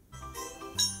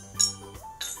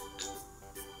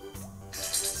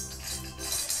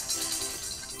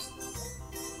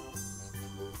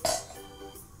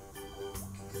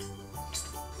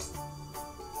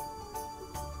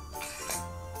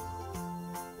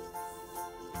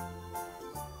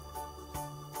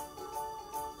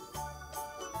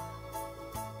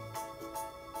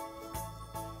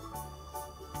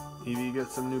 Maybe you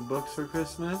got some new books for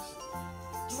Christmas?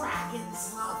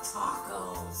 Dragons love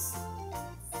tacos.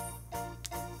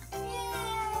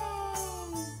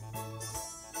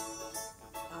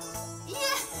 Yay!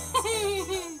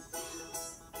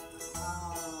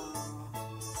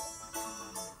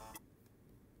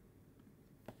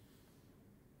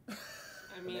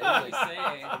 I mean, what do you say?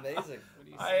 Amazing. What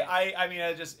do you say? I mean,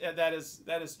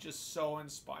 that is just so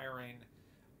inspiring.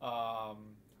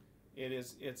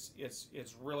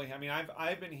 It's really, I mean,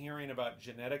 I've been hearing about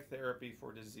genetic therapy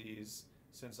for disease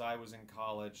since I was in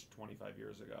college 25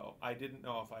 years ago. I didn't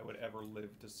know if I would ever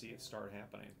live to see it start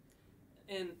happening.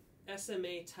 And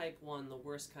SMA type 1, the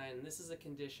worst kind, this is a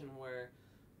condition where,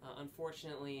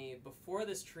 unfortunately, before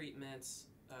this treatment,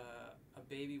 a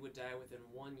baby would die within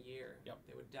 1 year. Yep.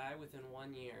 They would die within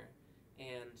 1 year.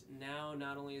 And now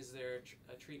not only is there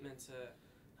a treatment to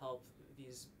help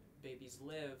these babies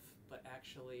live, but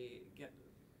actually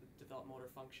develop motor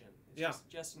function. It's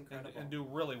just incredible. And do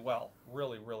really well,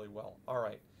 really well. All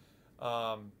right,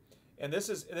 and this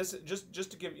is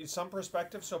just to give you some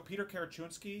perspective. So Peter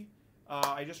Karachunsky,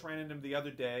 I just ran into him the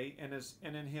other day, and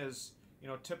in his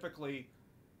typically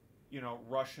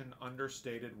Russian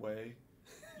understated way,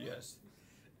 yes,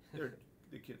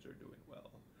 the kids are doing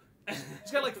well.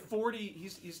 He's got like 40.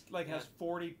 He's like has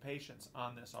 40 patients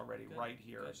on this already. Good. Right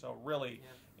here. Good. So really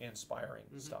inspiring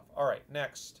stuff. All right,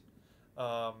 next.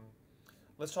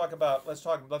 Let's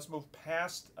move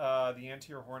past the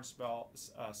anterior horn cell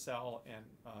and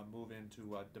move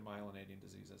into demyelinating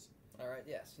diseases. All right.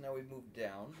 Yes. Now we've moved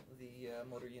down the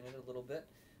motor unit a little bit.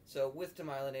 So with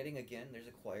demyelinating, again, there's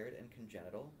acquired and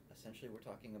congenital. Essentially, we're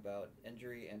talking about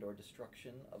injury and/or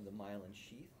destruction of the myelin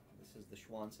sheath. This is the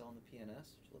Schwann cell in the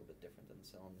PNS, which is a little bit different than the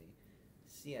cell in the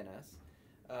CNS.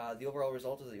 The overall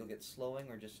result is that you'll get slowing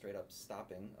or just straight up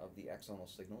stopping of the axonal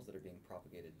signals that are being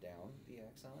propagated down the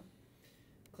axon.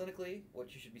 Clinically,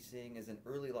 what you should be seeing is an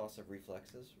early loss of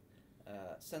reflexes,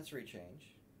 sensory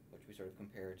change, which we sort of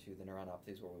compare to the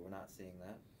neuronopathies where we were not seeing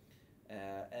that,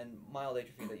 and mild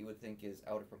atrophy that you would think is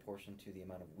out of proportion to the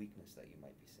amount of weakness that you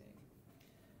might be seeing.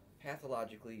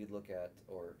 Pathologically, you'd look at,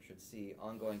 or should see,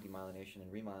 ongoing demyelination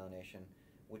and remyelination,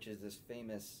 which is this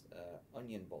famous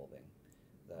onion bulbing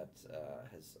that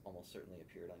has almost certainly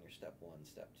appeared on your step 1,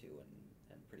 step 2,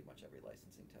 and pretty much every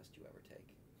licensing test you ever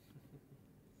take.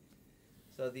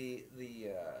 So the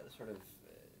sort of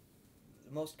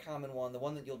the most common one, the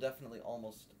one that you'll definitely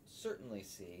almost certainly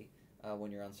see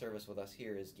when you're on service with us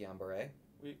here is Guillain-Barré.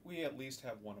 We at least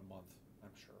have one a month,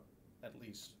 I'm sure, at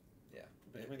least. Yeah.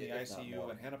 Between the if not ICU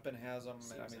more. and Hennepin has them.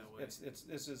 Seems I mean, that way.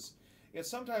 it's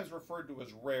sometimes referred to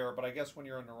as rare, but I guess when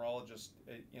you're a neurologist,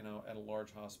 you know, at a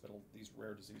large hospital, these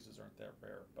rare diseases aren't that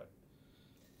rare. But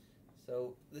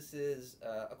So this is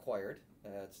acquired.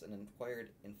 It's an acquired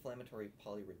inflammatory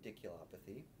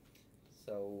polyradiculopathy.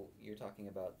 So you're talking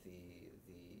about the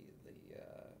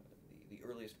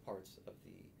earliest parts of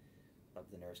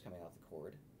the nerves coming out the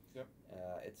cord. Yep.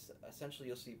 It's essentially,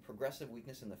 you'll see progressive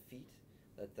weakness in the feet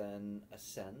that then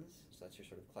ascends. So that's your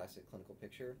sort of classic clinical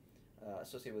picture,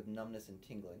 associated with numbness and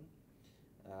tingling.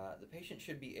 The patient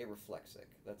should be areflexic.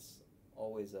 That's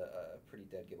always a pretty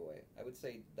dead giveaway. I would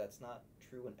say that's not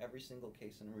true in every single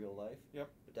case in real life. Yep.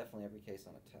 But definitely every case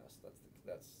on a test.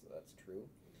 That's true.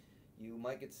 You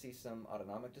might get to see some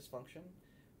autonomic dysfunction.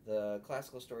 The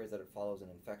classical story is that it follows an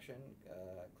infection,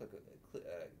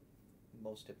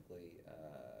 most typically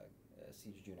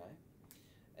siege juni.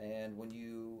 And when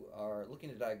you are looking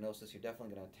to diagnosis, you're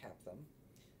definitely going to tap them,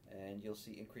 and you'll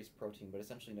see increased protein, but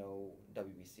essentially no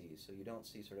WBCs. So you don't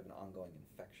see sort of an ongoing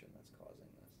infection that's causing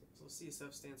this. So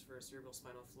CSF stands for cerebral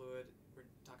spinal fluid. We're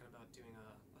talking about doing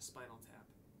a spinal tap.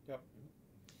 yep.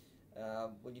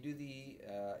 When you do the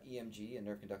EMG and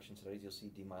nerve conduction studies, you'll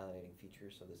see demyelinating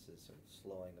features. So this is sort of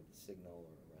slowing of the signal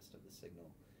or arrest of the signal.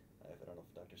 I don't know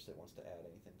if Dr. Sitt wants to add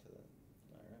anything to that.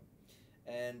 All right.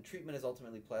 And treatment is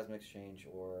ultimately plasma exchange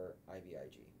or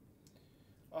IVIG.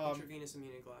 Intravenous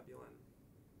immunoglobulin.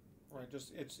 Right.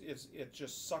 It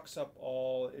just sucks up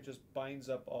all. It just binds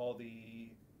up all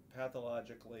the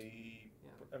pathologically.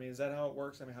 Yeah. I mean, is that how it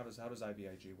works? I mean, how does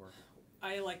IVIG work?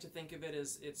 I like to think of it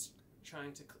as it's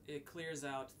trying to it clears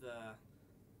out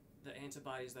the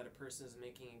antibodies that a person is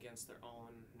making against their own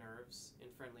nerves in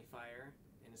friendly fire,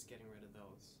 and it's getting rid of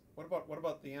those. What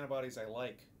about the antibodies I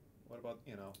like? What about,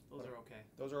 you know? Those are okay.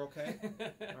 Those are okay?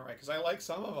 All right, because I like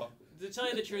some of them. To tell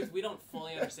you the truth, we don't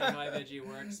fully understand how IVIG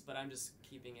works, but I'm just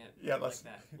keeping it like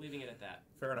that, leaving it at that.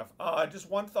 Fair enough. Just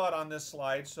one thought on this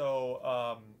slide. So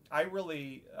I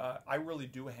really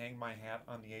do hang my hat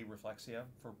on the areflexia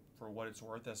for what it's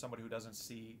worth. As somebody who doesn't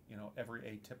see, you know, every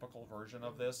atypical version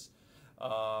of this,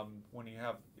 when you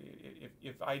have,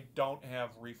 if I don't have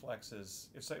reflexes,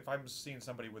 if I'm seeing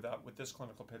somebody with this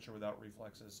clinical picture without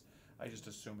reflexes, I just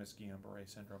assume it's Guillain-Barré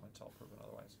syndrome until proven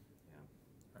otherwise.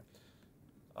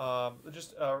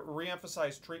 Just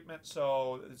re-emphasize treatment.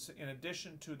 So it's, in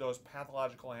addition to those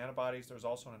pathological antibodies, there's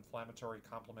also an inflammatory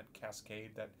complement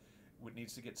cascade that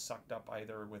needs to get sucked up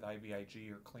either with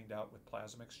IVIG or cleaned out with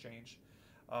plasma exchange.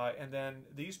 And then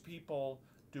these people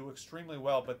do extremely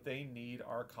well, but they need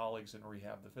our colleagues in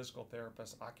rehab, the physical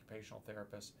therapists, occupational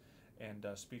therapists, and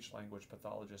speech-language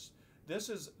pathologists. This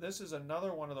is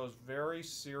another one of those very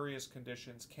serious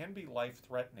conditions, can be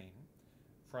life-threatening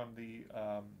from the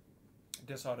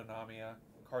dysautonomia,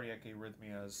 cardiac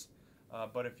arrhythmias,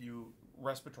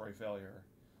 respiratory failure.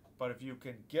 But if you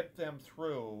can get them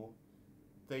through,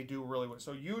 they do really well.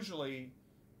 So usually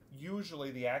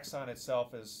the axon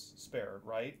itself is spared,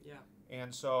 right? Yeah.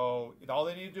 And so all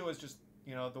they need to do is just,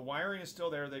 you know, the wiring is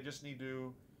still there. They just need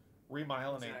to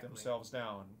remyelinate themselves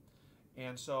down.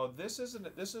 And so this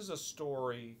is a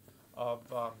story of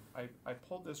I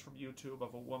pulled this from YouTube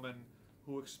of a woman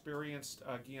who experienced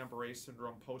Guillain-Barré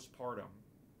syndrome postpartum,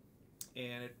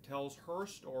 and it tells her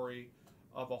story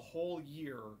of a whole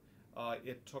year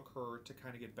it took her to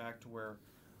kind of get back to where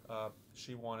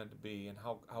she wanted to be, and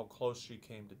how close she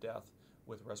came to death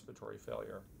with respiratory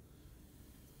failure.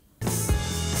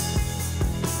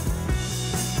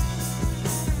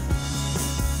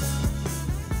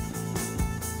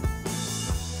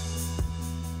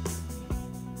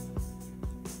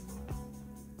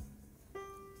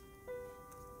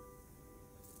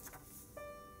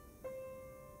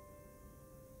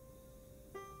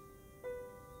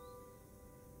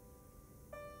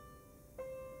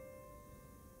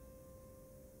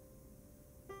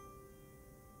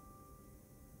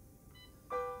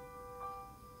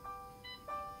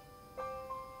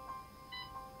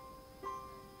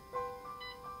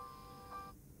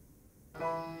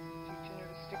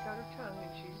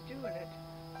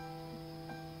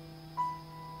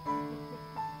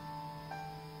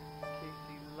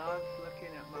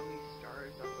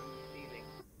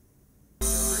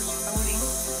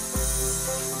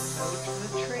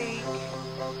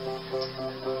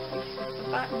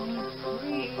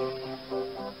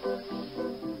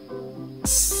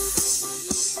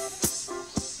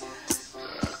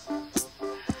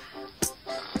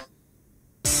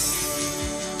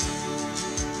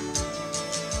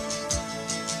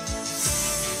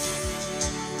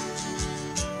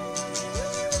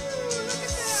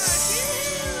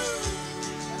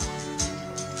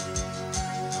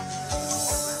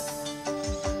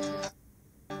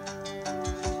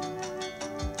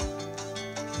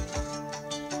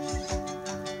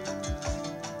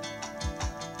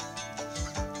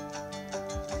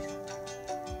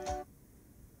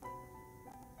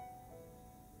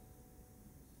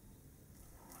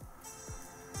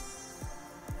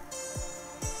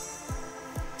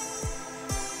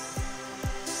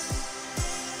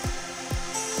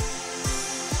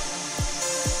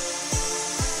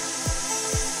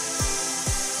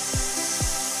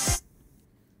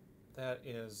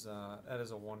 That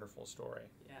is a wonderful story.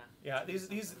 Yeah. Yeah,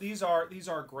 these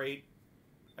are great.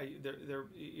 They're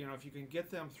you know, if you can get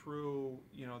them through,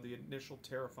 you know, the initial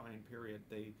terrifying period,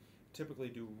 they typically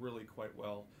do really quite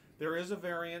well. There is a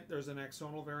variant. There's an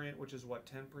axonal variant, which is what,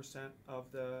 10%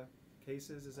 of the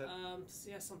cases. Is that?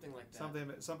 Yeah, something like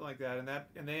that. Something like that,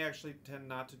 and they actually tend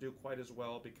not to do quite as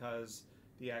well because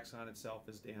the axon itself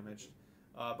is damaged.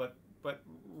 But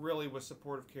really, with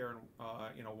supportive care and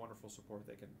you know, wonderful support,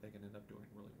 they can end up doing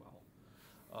really well.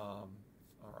 All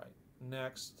right,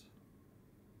 next,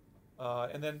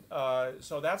 and then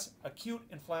so that's acute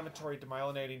inflammatory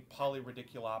demyelinating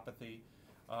polyradiculopathy,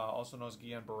 also known as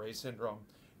Guillain-Barré syndrome.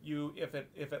 If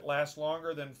it lasts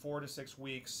longer than 4 to 6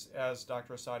 weeks, as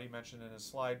Dr. Asadi mentioned in his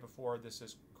slide before, this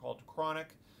is called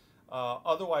chronic.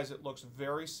 Otherwise, it looks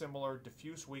very similar: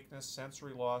 diffuse weakness,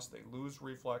 sensory loss. They lose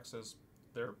reflexes.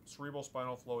 Their cerebral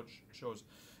spinal fluid shows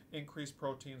increased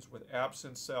proteins with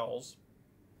absent cells.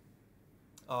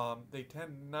 They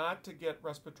tend not to get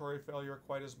respiratory failure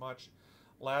quite as much,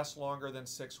 last longer than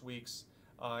 6 weeks,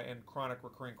 and chronic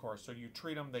recurring course. So you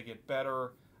treat them, they get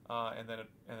better, and then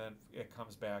it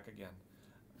comes back again.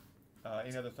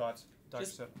 Any other thoughts, Dr.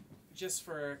 Sid? Just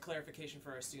for clarification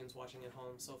for our students watching at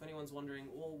home, so if anyone's wondering,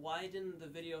 well, why didn't the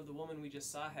video of the woman we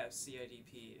just saw have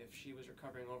CIDP if she was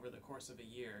recovering over the course of a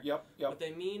year? Yep. What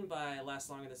they mean by last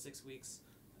longer than 6 weeks,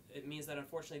 it means that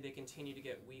unfortunately they continue to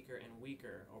get weaker and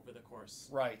weaker over the course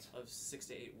of 6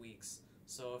 to 8 weeks.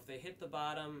 So if they hit the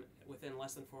bottom within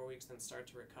less than 4 weeks, then start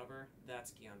to recover,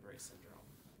 that's Guillain-Barré syndrome.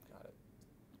 Got it.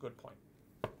 Good point.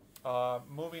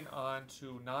 Moving on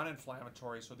to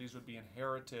non-inflammatory, so these would be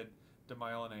inherited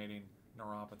demyelinating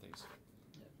neuropathies.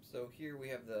 Yeah. So here we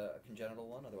have the congenital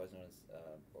one, otherwise known as,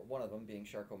 one of them being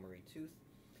Charcot-Marie tooth.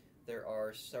 There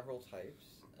are several types.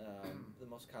 The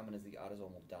most common is the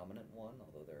autosomal dominant one,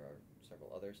 although there are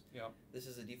several others. Yep. This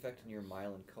is a defect in your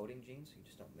myelin coating gene, so you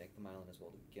just don't make the myelin as well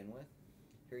to begin with.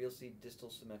 Here you'll see distal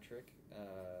symmetric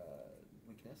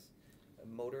weakness,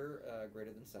 motor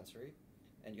greater than sensory,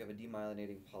 and you have a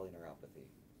demyelinating polyneuropathy.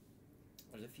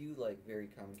 There's a few very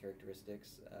common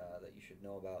characteristics that you should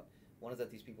know about. One is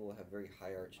that these people will have very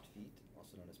high arched feet,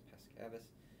 also known as pes cavus,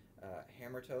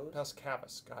 hammer toes. Pes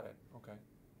cavus, got it. Okay.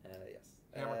 Yes.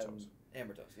 Hammer toes.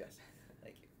 Hammer toes, yes.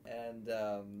 Thank you. And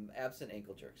absent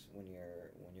ankle jerks when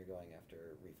you're going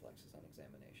after reflexes on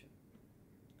examination.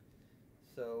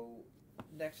 So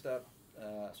next up,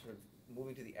 sort of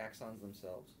moving to the axons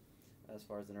themselves, as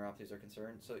far as the neuropathies are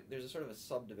concerned. So there's a sort of a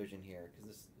subdivision here, because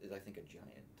this is, I think, a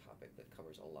giant topic that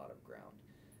covers a lot of ground,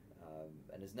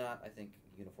 and is not, I think,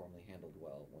 uniformly handled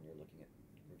well when you're looking at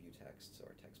review texts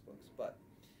or textbooks. But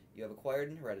you have acquired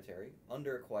and hereditary.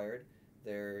 Under acquired,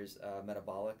 there's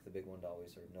metabolic. The big one to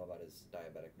always sort of know about is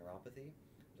diabetic neuropathy.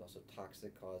 There's also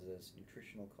toxic causes,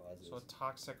 nutritional causes. So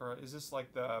toxic, or is this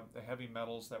like the heavy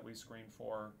metals that we screen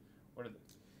for? What are the...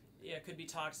 Yeah, it could be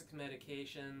toxic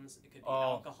medications. It could be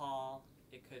alcohol.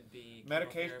 It could be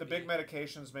medication. The big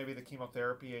medications, maybe the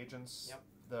chemotherapy agents. Yep.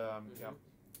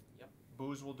 Yep.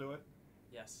 Booze will do it.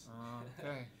 Yes.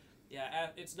 Okay. Yeah,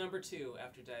 it's number 2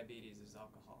 after diabetes is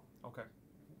alcohol. Okay.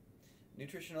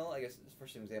 Nutritional, I guess, for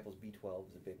some examples, B12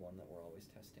 is a big one that we're always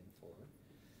testing for,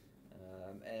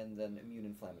 and then immune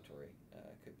inflammatory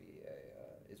could be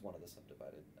is one of the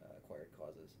subdivided acquired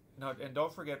causes. Now, and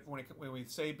don't forget, when we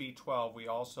say B12, we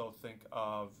also think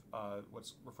of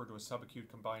what's referred to as subacute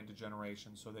combined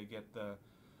degeneration. So they get the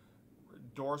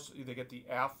they get the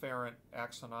afferent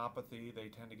axonopathy. They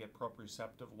tend to get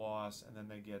proprioceptive loss, and then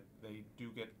they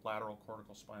do get lateral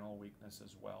cortical spinal weakness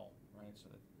as well, right? So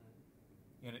that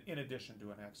in addition to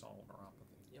an axonal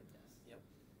neuropathy. Yep. Yes.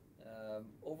 Yep.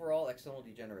 Overall, axonal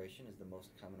degeneration is the most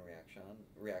common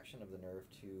reaction of the nerve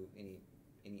to any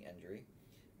injury.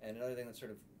 And another thing that's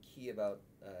sort of key about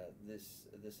this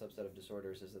subset of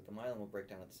disorders is that the myelin will break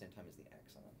down at the same time as the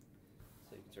axon.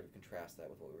 So you can sort of contrast that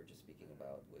with what we were just speaking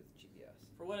about with GPS.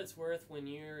 For what it's worth, when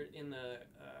you're in the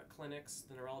clinics,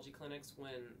 the neurology clinics,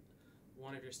 when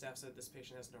one of your staff said this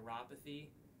patient has neuropathy,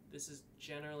 this is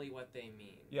generally what they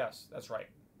mean. Yes, that's right.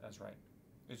 That's right.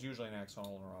 It's usually an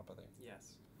axonal neuropathy.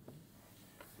 Yes.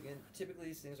 Again, typically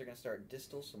these things are going to start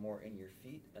distal, so more in your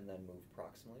feet, and then move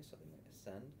proximally, so they might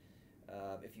ascend.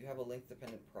 If you have a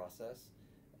length-dependent process,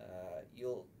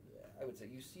 I would say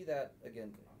you see that,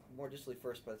 again, more distally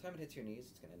first. By the time it hits your knees,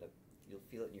 it's going to end up, you'll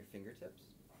feel it in your fingertips.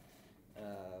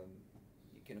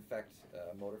 You can affect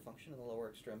motor function in the lower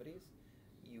extremities.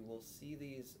 You will see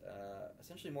these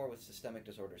essentially more with systemic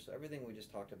disorders. So everything we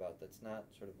just talked about that's not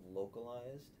sort of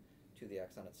localized to the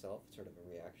axon itself, it's sort of a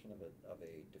reaction of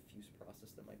a diffuse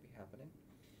process that might be happening.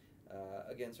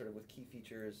 Again, sort of with key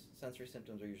features, sensory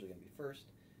symptoms are usually going to be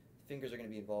first. Fingers are going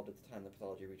to be involved at the time the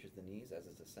pathology reaches the knees as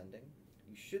it's ascending.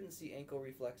 You shouldn't see ankle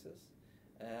reflexes,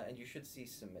 and you should see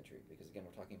symmetry, because again,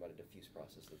 we're talking about a diffuse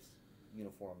process that's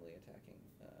uniformly attacking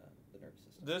the nervous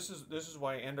system. This is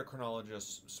why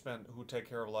endocrinologists who take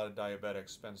care of a lot of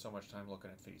diabetics spend so much time looking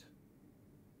at feet.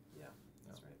 Yeah,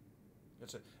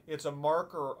 that's right. It's a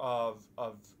marker of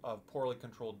poorly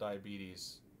controlled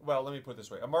diabetes. Well, let me put it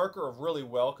this way: a marker of really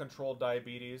well controlled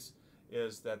diabetes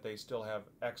is that they still have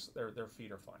their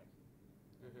feet are fine.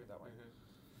 That way.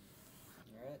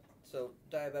 All right. So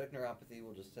diabetic neuropathy,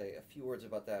 we'll just say a few words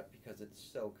about that because it's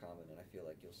so common, and I feel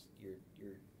like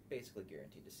you're basically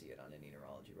guaranteed to see it on any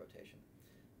neurology rotation.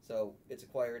 So it's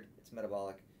acquired, it's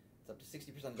metabolic, it's up to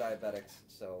 60% of diabetics,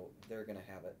 so they're going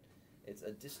to have it. It's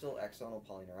a distal axonal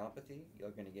polyneuropathy.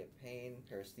 You're going to get pain,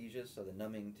 paresthesia, so the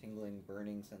numbing, tingling,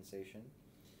 burning sensation.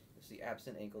 You'll see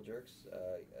absent ankle jerks,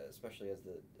 especially as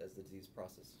the disease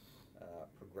process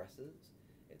progresses.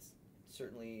 It's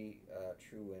certainly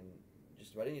true in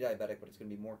just about any diabetic, but it's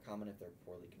going to be more common if they're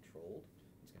poorly controlled.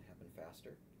 It's going to happen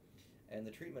faster. And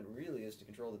the treatment really is to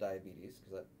control the diabetes,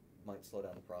 because that might slow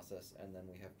down the process, and then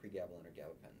we have pregabalin or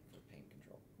gabapentin for pain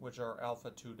control. Which are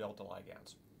alpha-2 delta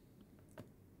ligands.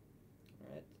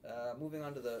 All right. Moving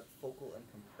on to the focal and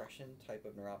compression type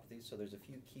of neuropathies. So there's a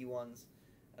few key ones,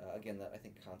 again, that I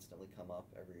think constantly come up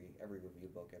every review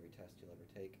book, every test you'll ever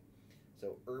take.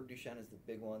 So Herb Duchenne is the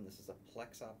big one. This is a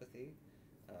plexopathy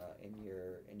in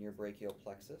your brachial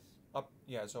plexus.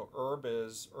 So Herb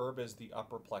is the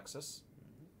upper plexus.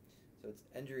 So it's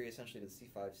injury essentially to the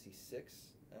C5, C6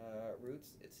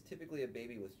 roots. It's typically a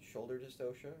baby with shoulder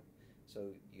dystocia.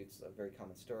 So it's a very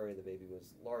common story. The baby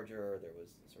was larger, there was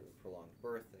sort of prolonged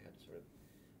birth, they had to sort of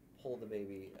pull the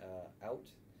baby out.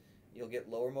 You'll get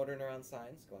lower motor neuron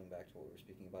signs, going back to what we were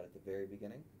speaking about at the very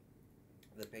beginning.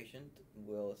 The patient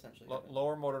will essentially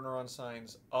lower motor neuron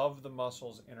signs of the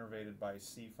muscles innervated by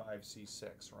C5,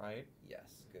 C6, right?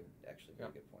 Yes, good, actually,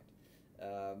 very good point.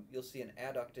 You'll see an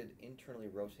adducted, internally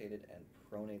rotated, and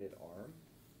pronated arm.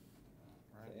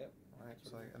 Right. So, yep. Right.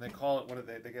 So and they call it, what do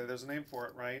they get? There's a name for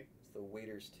it, right? It's the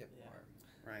waiter's tip arm.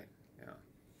 Right. Yeah.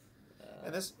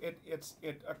 And this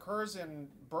it occurs in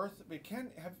birth. It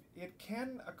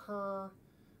can occur,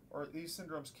 or these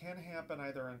syndromes can happen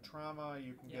either in trauma.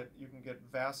 You can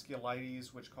get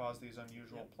vasculitis, which cause these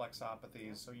unusual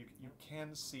plexopathies. So you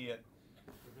can see it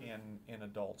in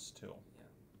adults too.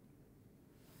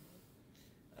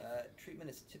 Treatment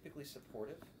is typically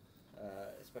supportive,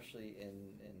 especially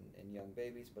in young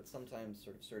babies, but sometimes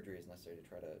sort of surgery is necessary to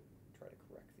try to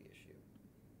correct the issue.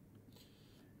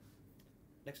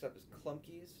 Next up is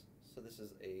Klumpke's. So this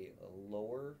is a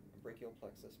lower brachial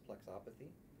plexus plexopathy.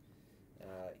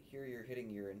 Here you're hitting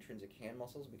your intrinsic hand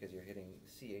muscles because you're hitting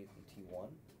C8 and T1,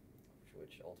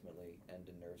 which ultimately end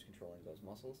in nerves controlling those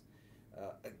muscles.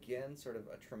 Again, sort of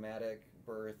a traumatic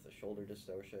birth, a shoulder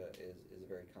dystocia is a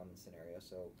very common scenario.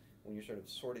 So when you're sort of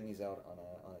sorting these out on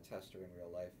a test or in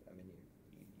real life, I mean,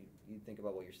 you think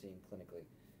about what you're seeing clinically,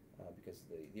 because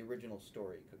the original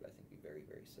story could, I think, be very,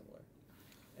 very similar.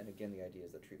 And again, the idea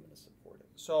is that treatment is supportive.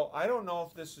 So I don't know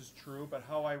if this is true, but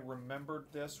how I remembered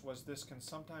this was this can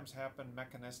sometimes happen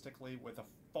mechanistically with a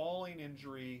falling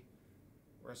injury,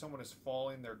 where someone is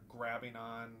falling, they're grabbing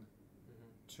on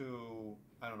to,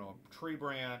 I don't know, a tree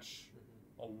branch,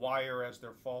 a wire as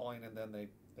they're falling, and then they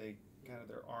kind of,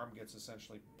 their arm gets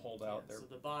essentially pulled out there. So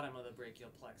the bottom of the brachial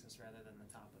plexus rather than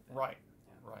the top of it. Right,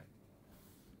 right.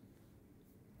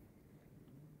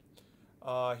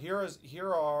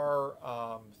 Here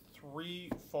are 3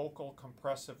 focal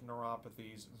compressive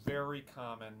neuropathies, very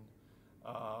common.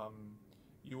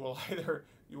 You will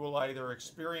either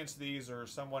experience these, or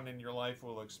someone in your life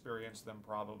will experience them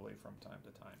probably from time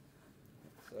to time.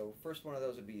 So first one of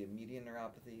those would be a median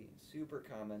neuropathy, super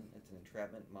common. It's an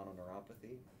entrapment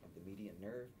mononeuropathy of the median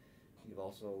nerve.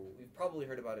 You've probably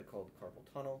heard about it called carpal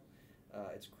tunnel.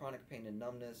 It's chronic pain and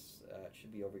numbness. It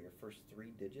should be over your first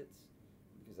 3 digits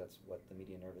because that's what the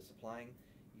median nerve is supplying.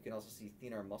 You can also see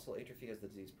thenar muscle atrophy as the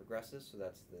disease progresses. So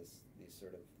that's this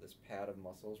pad of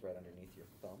muscles right underneath your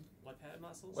thumb. What pad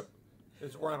muscles?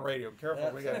 We're on radio.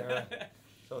 Careful, we got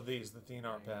So the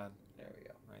thenar pad. There we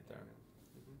go. Right there.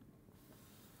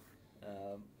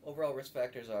 Overall risk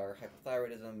factors are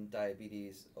hypothyroidism,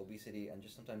 diabetes, obesity, and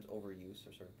just sometimes overuse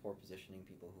or sort of poor positioning.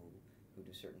 People who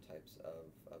do certain types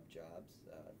of jobs,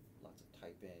 lots of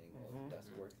typing or desk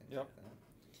work, things like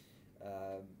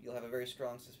that. You'll have a very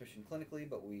strong suspicion clinically,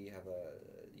 but you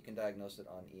can diagnose it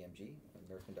on EMG,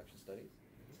 nerve conduction studies.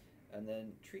 And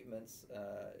then treatments,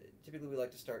 typically we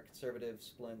like to start conservative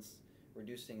splints,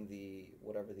 reducing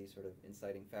whatever the sort of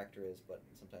inciting factor is, but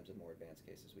sometimes in more advanced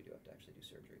cases we do have to actually do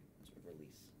surgery and sort of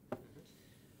release.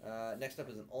 Next up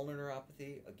is an ulnar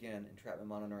neuropathy. Again, entrapment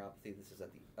mononeuropathy. This is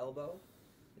at the elbow.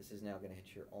 This is now going to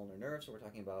hit your ulnar nerve, so we're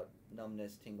talking about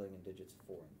numbness, tingling in digits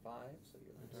 4 and 5, so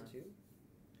your last 2.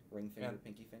 Ring finger,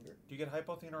 pinky finger. Do you get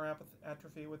hypothenor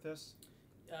atrophy with this?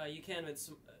 You can,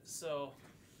 so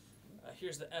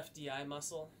here's the FDI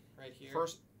muscle right here.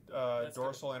 First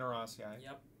dorsal interossei.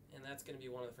 Yep, and that's going to be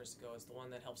one of the first to go. It's the one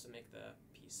that helps to make the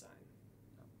peace sign.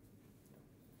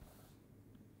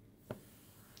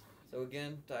 So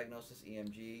again, diagnosis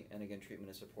EMG, and again,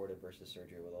 treatment is supportive versus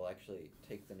surgery, where they'll actually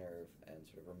take the nerve and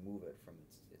sort of remove it from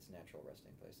its natural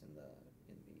resting place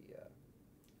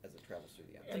as it travels through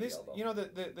the elbow. And this,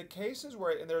 the cases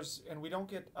where we don't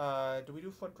get. Do we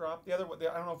do foot drop? I don't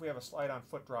know if we have a slide on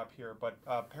foot drop here, but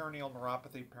perineal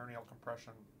neuropathy, perineal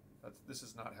compression. This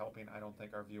is not helping. I don't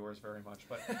think our viewers very much,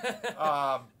 but.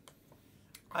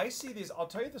 I see these. I'll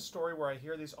tell you the story where I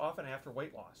hear these often after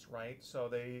weight loss, right? So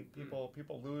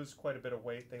people lose quite a bit of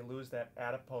weight. They lose that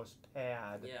adipose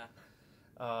pad,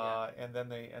 and then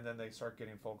they start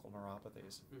getting focal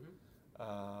neuropathies.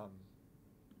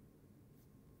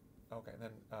 Okay, and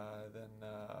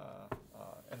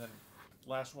then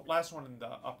last one in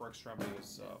the upper extremity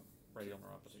is radial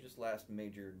neuropathy. So just last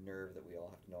major nerve that we all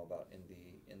have to know about in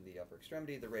the upper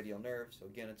extremity, the radial nerve. So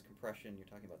again, it's compression. You're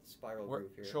talking about the spiral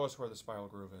groove here. Show us where the spiral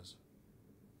groove is.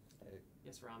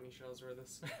 Yes, Rami shows where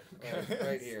this.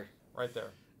 Right here. Right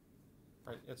there.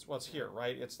 Right. It's here,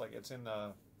 right? It's on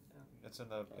the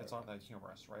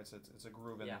humerus, right? So it's a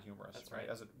groove in the humerus, that's right?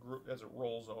 As it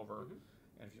rolls over,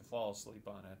 and if you fall asleep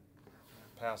on it,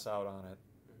 pass out on it,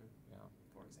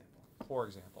 for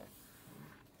example.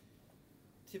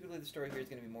 Typically, the story here is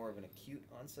going to be more of an acute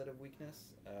onset of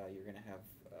weakness. You're going to have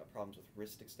problems with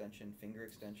wrist extension, finger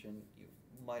extension. You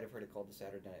might have heard it called the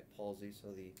Saturday night palsy. So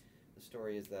the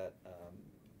story is that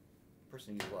a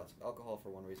person who uses lots of alcohol for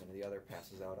one reason or the other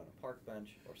passes out on a park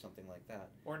bench or something like that.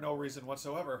 Or no reason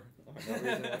whatsoever.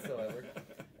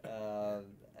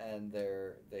 And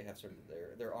they have sort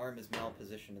of their arm is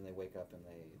malpositioned and they wake up and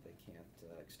they can't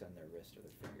extend their wrist or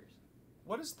their fingers.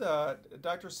 What is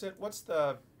Dr. Sitt, what's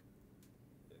the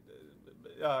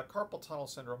carpal tunnel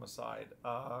syndrome aside,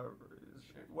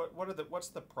 what's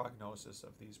the prognosis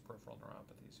of these peripheral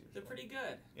neuropathies usually? They're pretty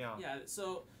good. Yeah. Yeah.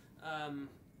 So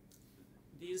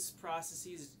these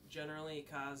processes generally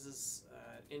causes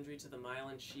injury to the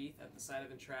myelin sheath at the site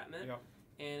of entrapment. Yeah.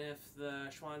 And if the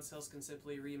Schwann cells can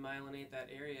simply remyelinate that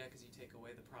area because you take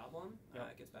away the problem,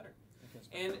 it gets better.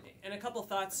 And a couple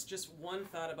thoughts, just one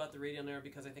thought about the radial nerve,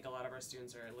 because I think a lot of our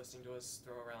students are listening to us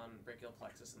throw around brachial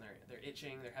plexus and they're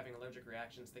itching, they're having allergic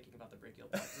reactions thinking about the brachial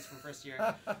plexus from first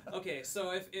year. Okay,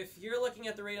 so if you're looking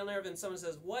at the radial nerve and someone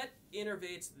says, what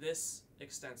innervates this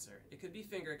extensor? It could be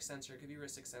finger extensor, it could be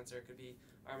wrist extensor, it could be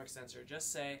arm extensor.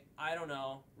 Just say, I don't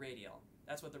know, radial.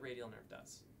 That's what the radial nerve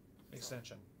does.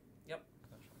 Extension. Yep.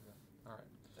 All right.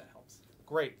 That helps.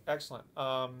 Great, excellent.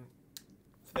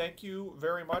 Thank you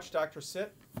very much, Dr.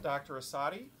 Sitt, Dr.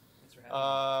 Asadi. Thanks for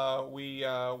having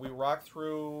We rocked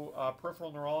through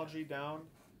peripheral neurology down.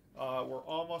 We're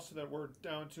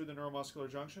down to the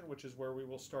neuromuscular junction, which is where we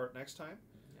will start next time.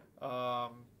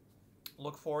 Yep.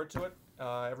 Look forward to it.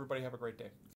 Everybody have a great day.